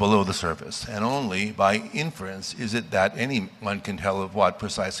zones below the surface, and only by inference is it that anyone can tell of what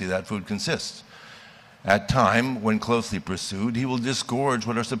precisely that food consists. At time, when closely pursued, he will disgorge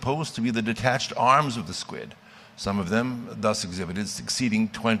what are supposed to be the detached arms of the squid, some of them thus exhibited exceeding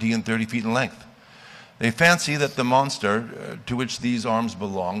 20 and 30 feet in length. They fancy that the monster to which these arms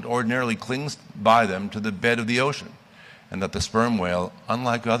belonged ordinarily clings by them to the bed of the ocean, and that the sperm whale,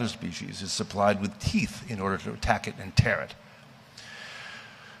 unlike other species, is supplied with teeth in order to attack it and tear it.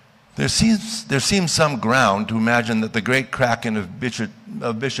 There seems some ground to imagine that the great kraken of Bishop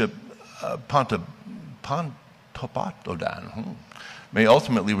Pontopatodan may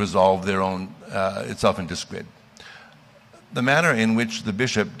ultimately resolve itself into squid. The manner in which the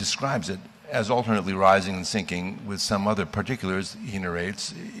bishop describes it as alternately rising and sinking with some other particulars he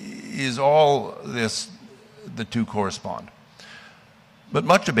narrates is all this the two correspond. But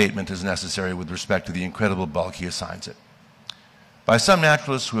much abatement is necessary with respect to the incredible bulk he assigns it. By some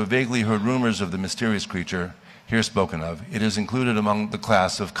naturalists who have vaguely heard rumors of the mysterious creature here spoken of, it is included among the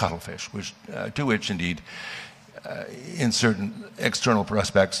class of cuttlefish, to which indeed, in certain external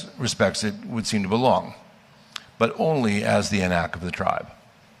respects, it would seem to belong, but only as the anak of the tribe.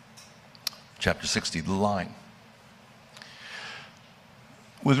 Chapter 60, the line.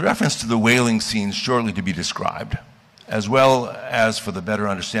 With reference to the whaling scenes shortly to be described, as well as for the better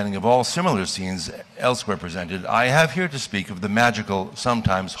understanding of all similar scenes elsewhere presented, I have here to speak of the magical,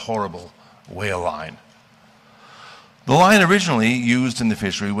 sometimes horrible, whale line. The line originally used in the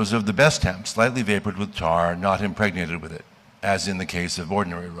fishery was of the best hemp, slightly vapored with tar, not impregnated with it, as in the case of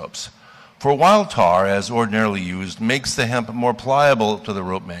ordinary ropes. For while tar, as ordinarily used, makes the hemp more pliable to the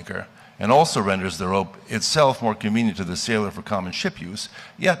rope maker, and also renders the rope itself more convenient to the sailor for common ship use,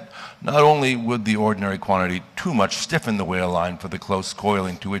 yet not only would the ordinary quantity too much stiffen the whale line for the close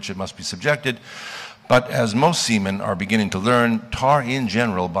coiling to which it must be subjected, but as most seamen are beginning to learn, tar in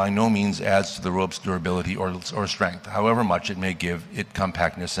general by no means adds to the rope's durability or strength, however much it may give it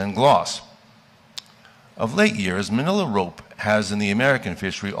compactness and gloss. Of late years, manila rope has in the American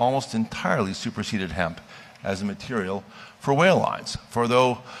fishery almost entirely superseded hemp as a material for whale lines, for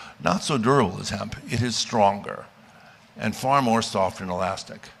though not so durable as hemp, it is stronger and far more soft and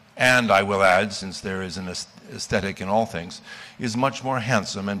elastic. And I will add, since there is an aesthetic in all things, is much more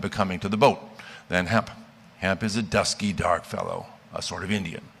handsome and becoming to the boat than hemp. Hemp is a dusky, dark fellow, a sort of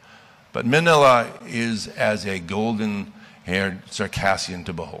Indian. But manila is as a golden-haired Circassian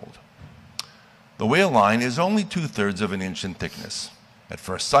to behold. The whale line is only 2/3 of an inch in thickness. At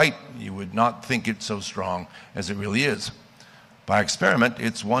first sight, you would not think it so strong as it really is. By experiment,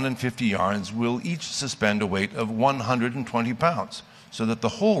 its 1 in 50 yarns will each suspend a weight of 120 pounds, so that the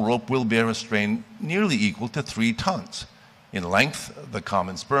whole rope will bear a strain nearly equal to 3 tons. In length, the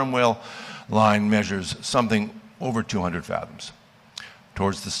common sperm whale line measures something over 200 fathoms.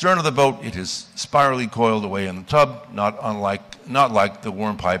 Towards the stern of the boat, it is spirally coiled away in the tub, not like the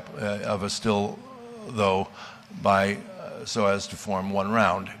worm pipe of a still, though so as to form one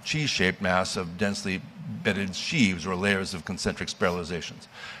round, cheese-shaped mass of densely bedded sheaves or layers of concentric spiralizations,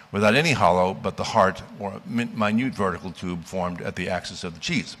 without any hollow but the heart or minute vertical tube formed at the axis of the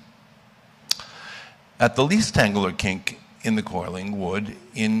cheese. At the least angular kink in the coiling would,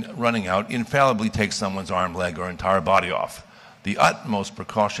 in running out, infallibly take someone's arm, leg, or entire body off. The utmost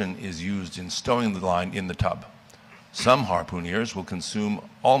precaution is used in stowing the line in the tub. Some harpooneers will consume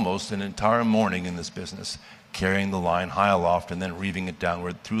almost an entire morning in this business, carrying the line high aloft and then reeving it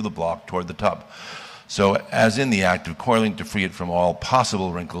downward through the block toward the tub, so as in the act of coiling to free it from all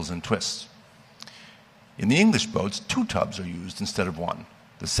possible wrinkles and twists. In the English boats, 2 tubs are used instead of 1,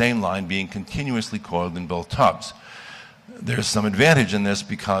 the same line being continuously coiled in both tubs. There's some advantage in this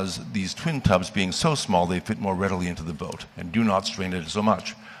because these twin tubs being so small, they fit more readily into the boat and do not strain it so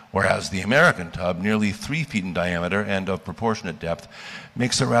much, whereas the American tub, nearly 3 feet in diameter and of proportionate depth,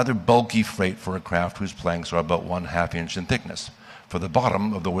 makes a rather bulky freight for a craft whose planks are about 1/2 inch in thickness. for the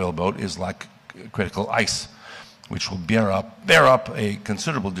bottom of the whaleboat is like critical ice, which will bear up a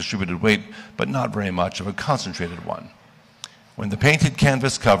considerable distributed weight, but not very much of a concentrated one. When the painted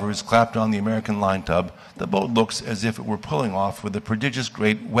canvas cover is clapped on the American line tub, the boat looks as if it were pulling off with a prodigious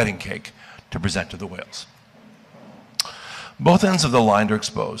great wedding cake to present to the whales. Both ends of the line are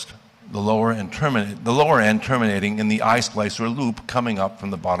exposed, the lower end terminating in the eye splice or loop coming up from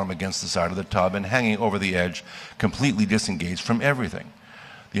the bottom against the side of the tub and hanging over the edge, completely disengaged from everything.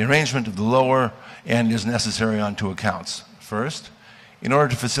 The arrangement of the lower end is necessary on two accounts. First, in order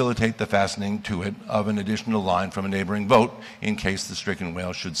to facilitate the fastening to it of an additional line from a neighboring boat in case the stricken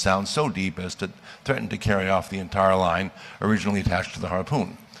whale should sound so deep as to threaten to carry off the entire line originally attached to the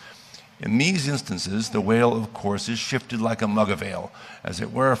harpoon. In these instances, the whale, of course, is shifted like a mug of ale, as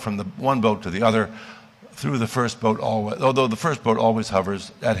it were, from the one boat to the other, through the first boat although the first boat always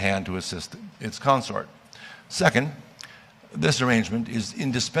hovers at hand to assist its consort. Second, this arrangement is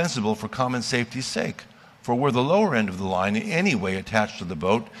indispensable for common safety's sake, for were the lower end of the line in any way attached to the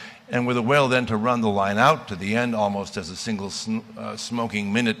boat, and were the whale then to run the line out to the end almost as a single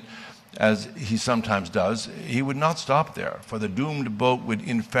smoking minute, as he sometimes does, he would not stop there, for the doomed boat would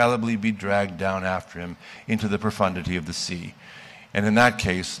infallibly be dragged down after him into the profundity of the sea, and in that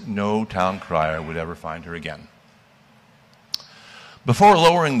case, no town crier would ever find her again. Before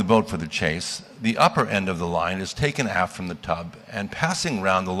lowering the boat for the chase, the upper end of the line is taken aft from the tub, and passing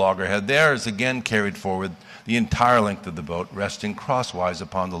round the loggerhead, there is again carried forward the entire length of the boat, resting crosswise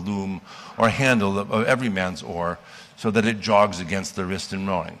upon the loom or handle of every man's oar, so that it jogs against the wrist in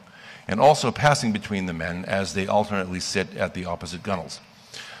rowing, and also passing between the men as they alternately sit at the opposite gunwales,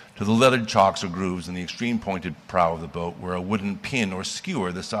 to the leaded chocks or grooves in the extreme pointed prow of the boat, where a wooden pin or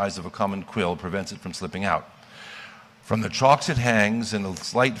skewer the size of a common quill prevents it from slipping out. From the chocks it hangs in a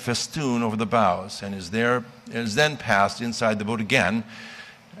slight festoon over the bows, and is then passed inside the boat again,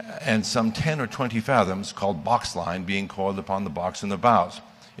 and some 10 or 20 fathoms, called box line, being coiled upon the box in the bows.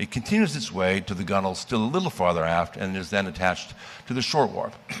 It continues its way to the gunwale still a little farther aft, and is then attached to the short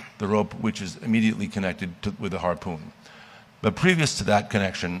warp, the rope which is immediately connected with the harpoon. But previous to that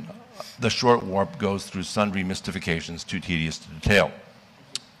connection, the short warp goes through sundry mystifications too tedious to detail.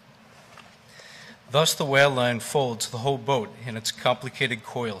 Thus the whale line folds the whole boat in its complicated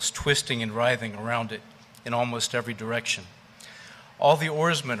coils, twisting and writhing around it in almost every direction. All the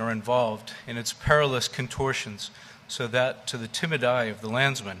oarsmen are involved in its perilous contortions, so that to the timid eye of the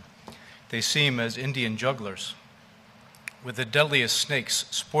landsman, they seem as Indian jugglers, with the deadliest snakes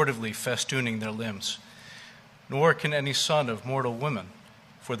sportively festooning their limbs. Nor can any son of mortal woman,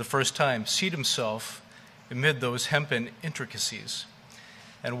 for the first time, seat himself amid those hempen intricacies,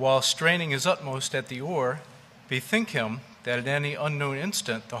 and while straining his utmost at the oar, bethink him that at any unknown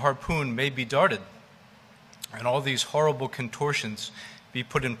instant the harpoon may be darted, and all these horrible contortions be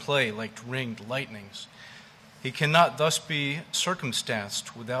put in play like ringed lightnings. He cannot thus be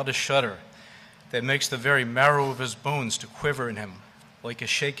circumstanced without a shudder that makes the very marrow of his bones to quiver in him like a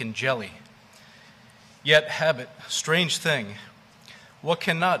shaken jelly. Yet habit, strange thing, what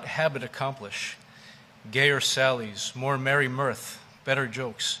cannot habit accomplish? Gayer sallies, more merry mirth, better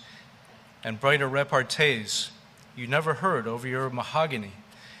jokes, and brighter repartees you never heard over your mahogany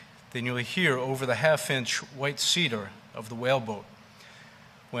than you'll hear over the half-inch white cedar of the whaleboat,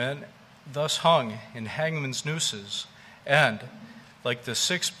 when thus hung in hangman's nooses, and, like the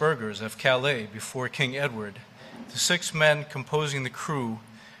 6 burghers of Calais before King Edward, the 6 men composing the crew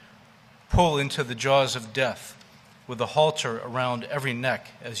pull into the jaws of death, with a halter around every neck,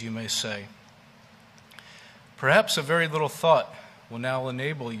 as you may say. Perhaps a very little thought will now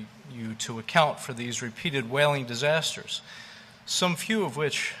enable you to account for these repeated whaling disasters, some few of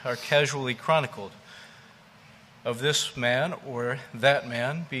which are casually chronicled, of this man or that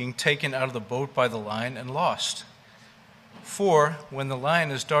man being taken out of the boat by the line and lost. For when the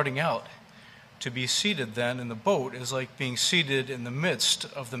line is darting out, to be seated then in the boat is like being seated in the midst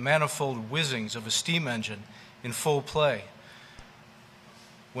of the manifold whizzings of a steam engine in full play,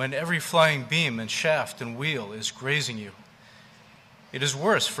 when every flying beam and shaft and wheel is grazing you. It is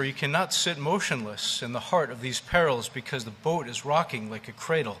worse, for you cannot sit motionless in the heart of these perils, because the boat is rocking like a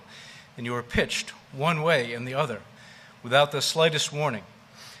cradle, and you are pitched one way and the other, without the slightest warning,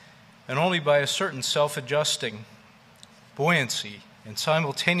 and only by a certain self-adjusting buoyancy and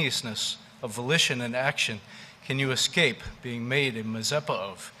simultaneousness of volition and action can you escape being made a Mazeppa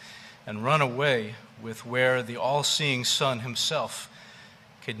of, and run away with where the all-seeing sun himself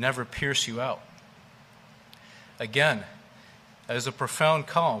could never pierce you out. Again, as a profound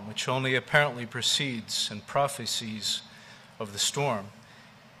calm which only apparently precedes and prophesies of the storm,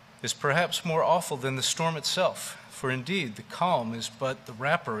 is perhaps more awful than the storm itself, for indeed the calm is but the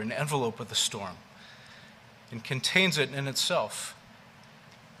wrapper and envelope of the storm, and contains it in itself,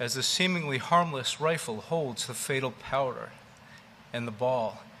 as the seemingly harmless rifle holds the fatal powder and the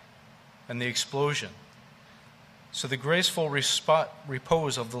ball and the explosion. So the graceful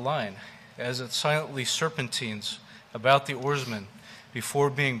repose of the line, as it silently serpentines about the oarsman before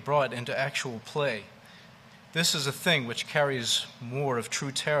being brought into actual play, this is a thing which carries more of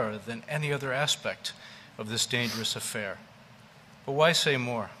true terror than any other aspect of this dangerous affair. But why say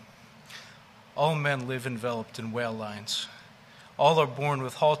more? All men live enveloped in whale lines. All are born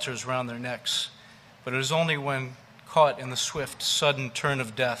with halters round their necks, but it is only when caught in the swift, sudden turn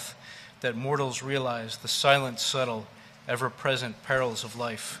of death that mortals realize the silent, subtle, ever-present perils of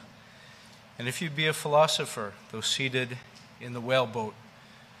life. And if you be a philosopher, though seated in the whaleboat,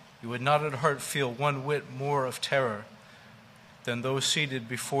 you would not at heart feel one whit more of terror than those seated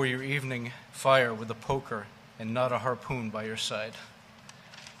before your evening fire with a poker and not a harpoon by your side.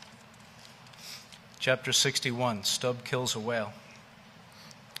 Chapter 61, Stubb Kills a Whale.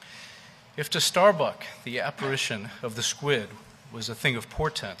 If to Starbuck the apparition of the squid was a thing of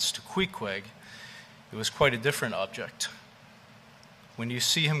portents, to Queequeg it was quite a different object. "When you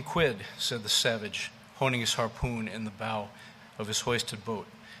see him quid," said the savage, honing his harpoon in the bow of his hoisted boat,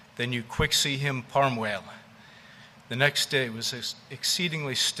 "then you quick see him parm whale." The next day was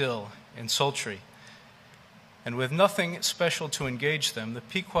exceedingly still and sultry, and with nothing special to engage them, the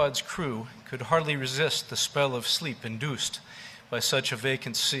Pequod's crew could hardly resist the spell of sleep induced by such a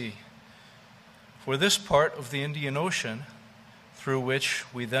vacant sea. For this part of the Indian Ocean, through which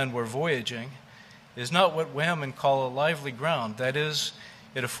we then were voyaging, is not what whalemen call a lively ground. That is,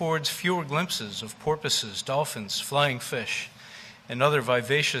 it affords fewer glimpses of porpoises, dolphins, flying fish, and other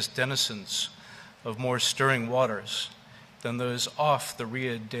vivacious denizens of more stirring waters than those off the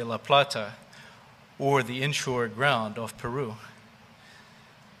Rio de la Plata or the inshore ground off Peru.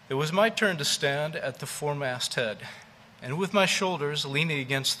 It was my turn to stand at the foremast head, and with my shoulders leaning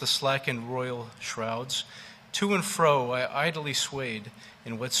against the slackened royal shrouds, to and fro I idly swayed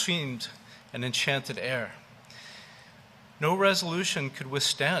in what seemed an enchanted air. No resolution could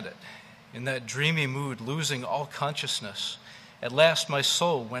withstand it. In that dreamy mood, losing all consciousness, at last my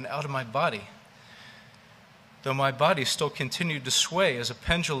soul went out of my body, though my body still continued to sway as a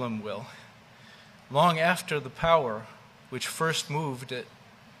pendulum will, long after the power which first moved it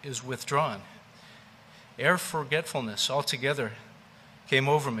is withdrawn. Ere forgetfulness altogether came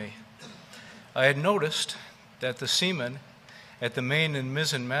over me, I had noticed that the seamen at the main and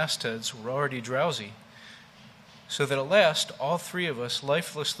mizzen mastheads were already drowsy, so that at last all three of us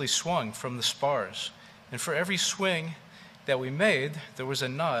lifelessly swung from the spars, and for every swing that we made, there was a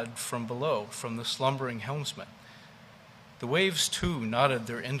nod from below, from the slumbering helmsman. The waves, too, nodded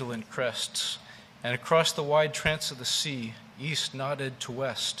their indolent crests, and across the wide trance of the sea, east nodded to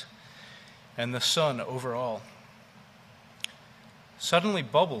west, and the sun over all. Suddenly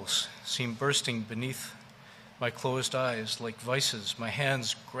bubbles seemed bursting beneath my closed eyes like vices. My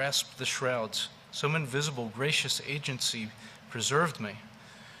hands grasped the shrouds. Some invisible, gracious agency preserved me.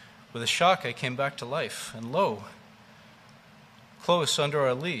 With a shock, I came back to life, and lo, close under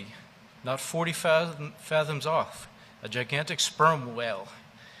our lee, not 40 fathoms off, a gigantic sperm whale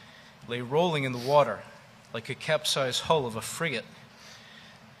lay rolling in the water like a capsized hull of a frigate.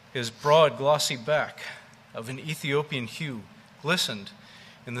 His broad, glossy back, of an Ethiopian hue, glistened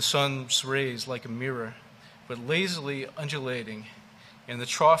in the sun's rays like a mirror, but lazily undulating in the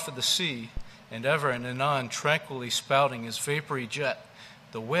trough of the sea, and ever and anon tranquilly spouting his vapory jet.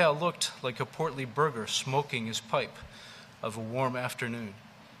 The whale looked like a portly burgher smoking his pipe of a warm afternoon.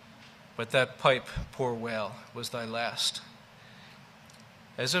 But that pipe, poor whale, was thy last.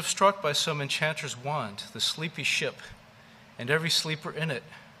 As if struck by some enchanter's wand, the sleepy ship, and every sleeper in it,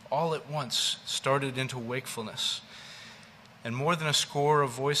 all at once started into wakefulness, and more than a score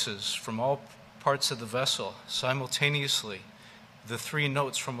of voices from all parts of the vessel, simultaneously, the three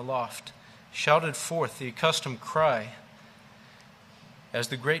notes from aloft, shouted forth the accustomed cry as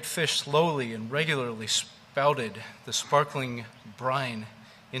the great fish slowly and regularly spouted the sparkling brine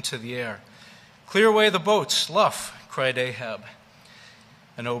into the air. "Clear away the boats, luff!" cried Ahab,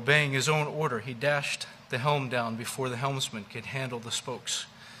 and obeying his own order, he dashed the helm down before the helmsman could handle the spokes.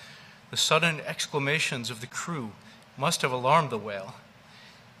 The sudden exclamations of the crew must have alarmed the whale,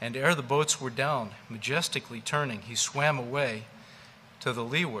 and ere the boats were down, majestically turning, he swam away to the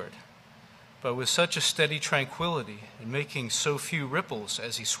leeward, but with such a steady tranquility and making so few ripples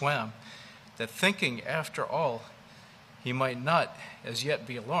as he swam, that thinking, after all, he might not as yet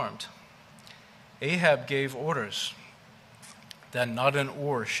be alarmed, Ahab gave orders that not an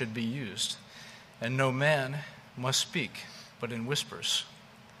oar should be used, and no man must speak but in whispers.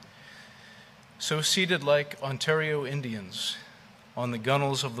 So seated like Ontario Indians on the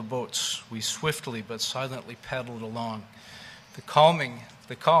gunwales of the boats, we swiftly but silently paddled along, the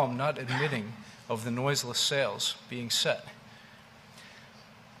calm not admitting of the noiseless sails being set.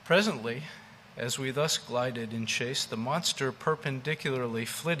 Presently, as we thus glided in chase, the monster perpendicularly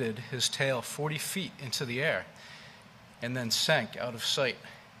flitted his tail 40 feet into the air and then sank out of sight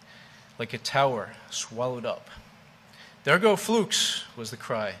like a tower swallowed up. "There go flukes," was the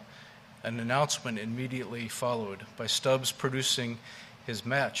cry. An announcement immediately followed by Stubbs producing his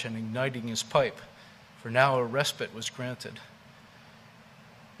match and igniting his pipe, for now a respite was granted.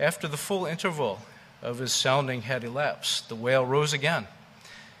 After the full interval of his sounding had elapsed, the whale rose again,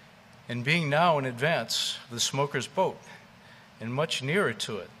 and being now in advance of the smoker's boat and much nearer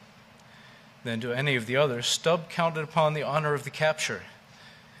to it than to any of the others, Stubb counted upon the honor of the capture.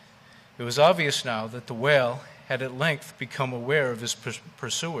 It was obvious now that the whale had at length become aware of his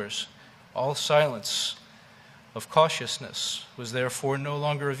pursuers. All silence of cautiousness was therefore no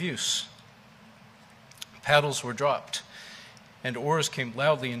longer of use. Paddles were dropped, and oars came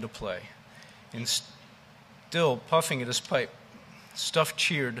loudly into play. And still puffing at his pipe, Stubb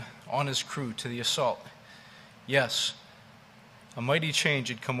cheered on his crew to the assault. Yes, a mighty change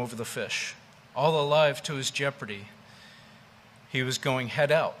had come over the fish. All alive to his jeopardy, he was going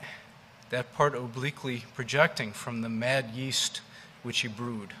head out, that part obliquely projecting from the mad yeast which he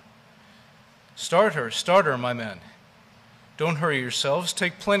brewed. Start her, my men. Don't hurry yourselves,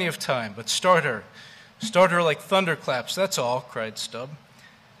 take plenty of time, but start her like thunderclaps, that's all," cried Stubb,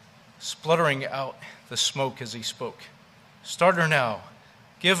 spluttering out the smoke as he spoke. "Start her now.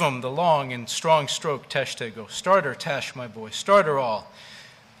 Give 'em the long and strong stroke, Tashtego. Start her, Tash, my boy, start her all.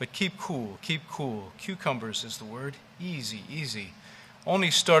 But keep cool, keep cool. Cucumbers is the word. Easy, easy.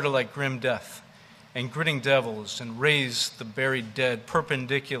 Only start her like grim death and gritting devils, and raise the buried dead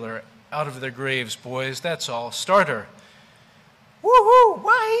perpendicular out of their graves, boys, that's all. Start her." "Woo-hoo,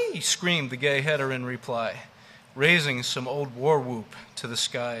 why!" screamed the gay header in reply, raising some old war whoop to the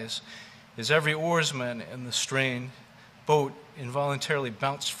skies, as every oarsman in the strained boat involuntarily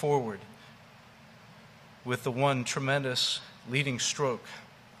bounced forward with the one tremendous leading stroke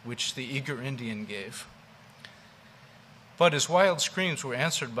which the eager Indian gave. But his wild screams were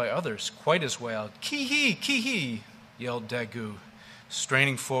answered by others, quite as wild. "Kee-hee, kee-hee," yelled Daggoo,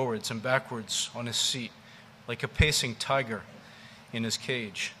 straining forwards and backwards on his seat like a pacing tiger in his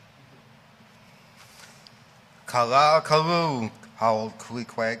cage. "Kala kaloo," howled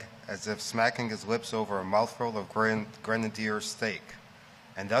Queequeg, as if smacking his lips over a mouthful of grenadier steak.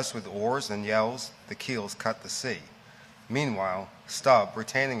 And thus with oars and yells, the keels cut the sea. Meanwhile, Stubb,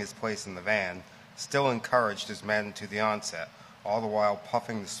 retaining his place in the van, still encouraged his men to the onset, all the while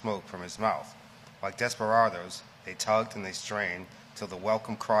puffing the smoke from his mouth. Like desperados, they tugged and they strained till the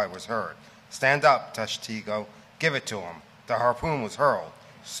welcome cry was heard. "Stand up, Tashtego, give it to him." The harpoon was hurled.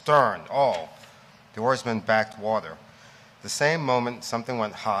 Stern, all. The oarsmen backed water. The same moment, something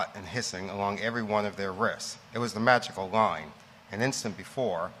went hot and hissing along every one of their wrists. It was the magical line. An instant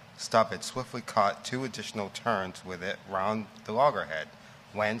before, Stubb had swiftly caught 2 additional turns with it round the loggerhead,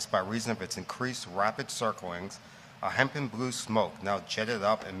 whence, by reason of its increased rapid circlings, a hempen blue smoke now jetted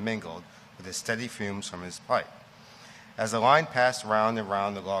up and mingled with the steady fumes from his pipe. As the line passed round and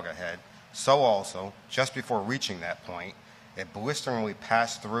round the loggerhead, so also, just before reaching that point, it blisteringly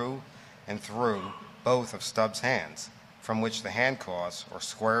passed through and through both of Stubb's hands, from which the handcloths, or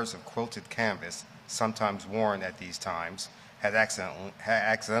squares of quilted canvas, sometimes worn at these times, had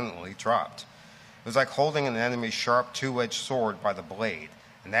accidentally dropped. It was like holding an enemy's sharp 2-edged sword by the blade,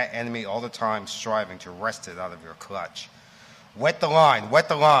 and that enemy all the time striving to wrest it out of your clutch. Wet the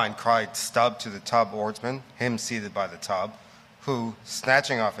line, cried Stubb to the tub oarsman, him seated by the tub, who,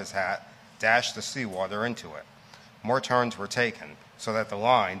 snatching off his hat, dashed the seawater into it. More turns were taken, so that the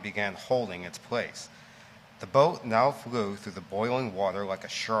line began holding its place. The boat now flew through the boiling water like a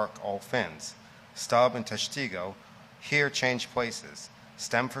shark all fins. Stubb and Tashtego here changed places,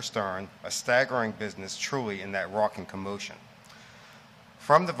 stem for stern, a staggering business truly in that rocking commotion.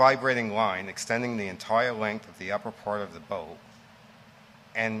 From the vibrating line extending the entire length of the upper part of the boat,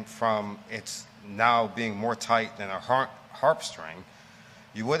 and from its now being more tight than a harp string,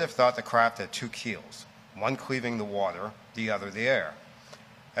 you would have thought the craft had 2 keels, one cleaving the water, the other the air.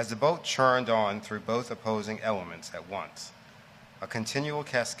 As the boat churned on through both opposing elements at once, a continual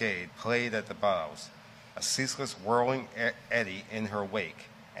cascade played at the bows, a ceaseless whirling eddy in her wake,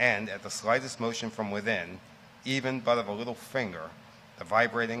 and at the slightest motion from within, even but of a little finger, the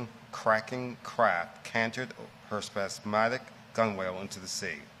vibrating, cracking craft cantered her spasmodic gunwale into the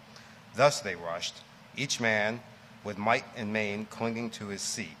sea. Thus they rushed, each man with might and main clinging to his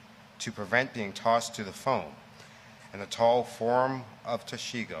seat to prevent being tossed to the foam, and the tall form of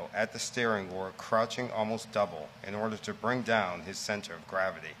Toshigo at the steering oar crouching almost double in order to bring down his center of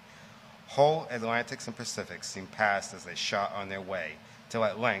gravity. Whole Atlantics and Pacifics seemed passed as they shot on their way, till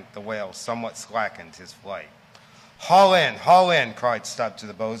at length the whale somewhat slackened his flight. Haul in, cried Stubb to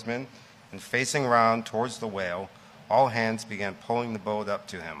the bowsman, and facing round towards the whale, all hands began pulling the boat up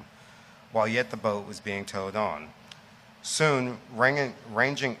to him, while yet the boat was being towed on. Soon,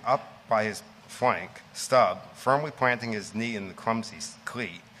 ranging up by his flank, Stubb, firmly planting his knee in the clumsy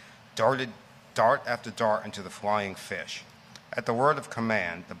cleat, darted dart after dart into the flying fish. At the word of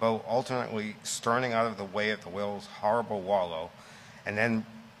command, the boat alternately sterning out of the way of the whale's horrible wallow, and then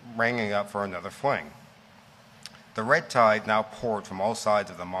ranging up for another fling. The red tide now poured from all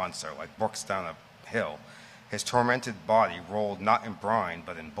sides of the monster, like brooks down a hill. His tormented body rolled not in brine,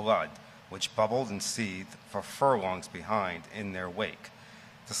 but in blood, which bubbled and seethed for furlongs behind in their wake.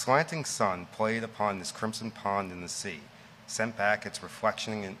 The slanting sun played upon this crimson pond in the sea, sent back its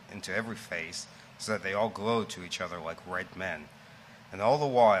reflection into every face, so that they all glowed to each other like red men. And all the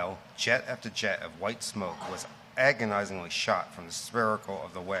while, jet after jet of white smoke was agonizingly shot from the spiracle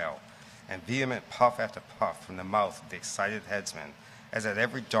of the whale, and vehement puff after puff from the mouth of the excited headsman, as at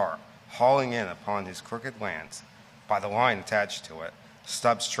every dart, hauling in upon his crooked lance, by the line attached to it,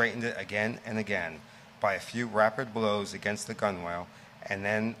 Stubb straightened it again and again, by a few rapid blows against the gunwale, and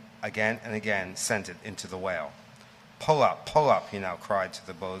then again and again sent it into the whale. Pull up, he now cried to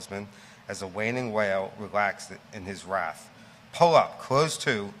the bowsman, as the waning whale relaxed in his wrath. Pull up, close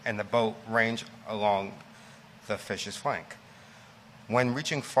to, and the boat ranged along the fish's flank. When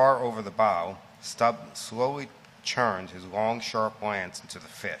reaching far over the bow, Stubb slowly churned his long, sharp lance into the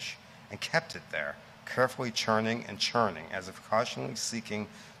fish, and kept it there, carefully churning and churning, as if cautiously seeking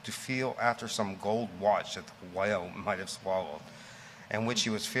to feel after some gold watch that the whale might have swallowed, and which he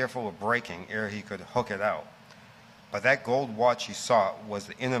was fearful of breaking ere he could hook it out. But that gold watch he sought was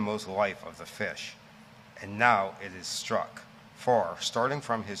the innermost life of the fish, and now it is struck. For, starting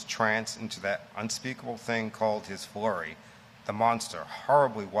from his trance into that unspeakable thing called his flurry, the monster,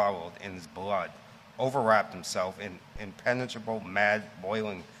 horribly wallowed in his blood, overwrapped himself in impenetrable, mad,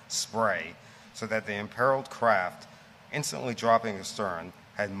 boiling spray, so that the imperiled craft, instantly dropping astern,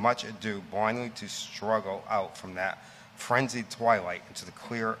 had much ado blindly to struggle out from that frenzied twilight into the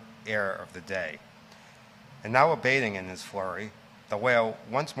clear air of the day. And now abating in his flurry, the whale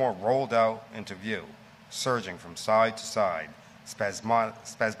once more rolled out into view, surging from side to side,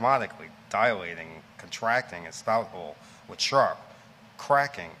 spasmodically dilating, contracting its spout hole with sharp,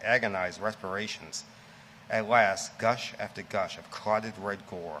 cracking, agonized respirations. At last, gush after gush of clotted red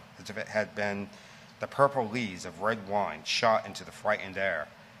gore, as if it had been the purple lees of red wine, shot into the frightened air,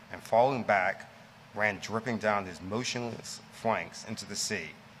 and falling back, ran dripping down his motionless flanks into the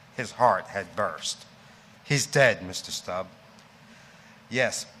sea. His heart had burst. He's dead, Mr. Stubb.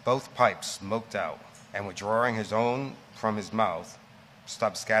 Yes, both pipes smoked out, and withdrawing his own from his mouth,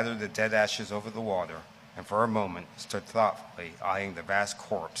 Stubb scattered the dead ashes over the water, and for a moment stood thoughtfully eyeing the vast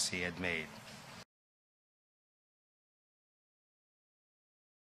corpse he had made.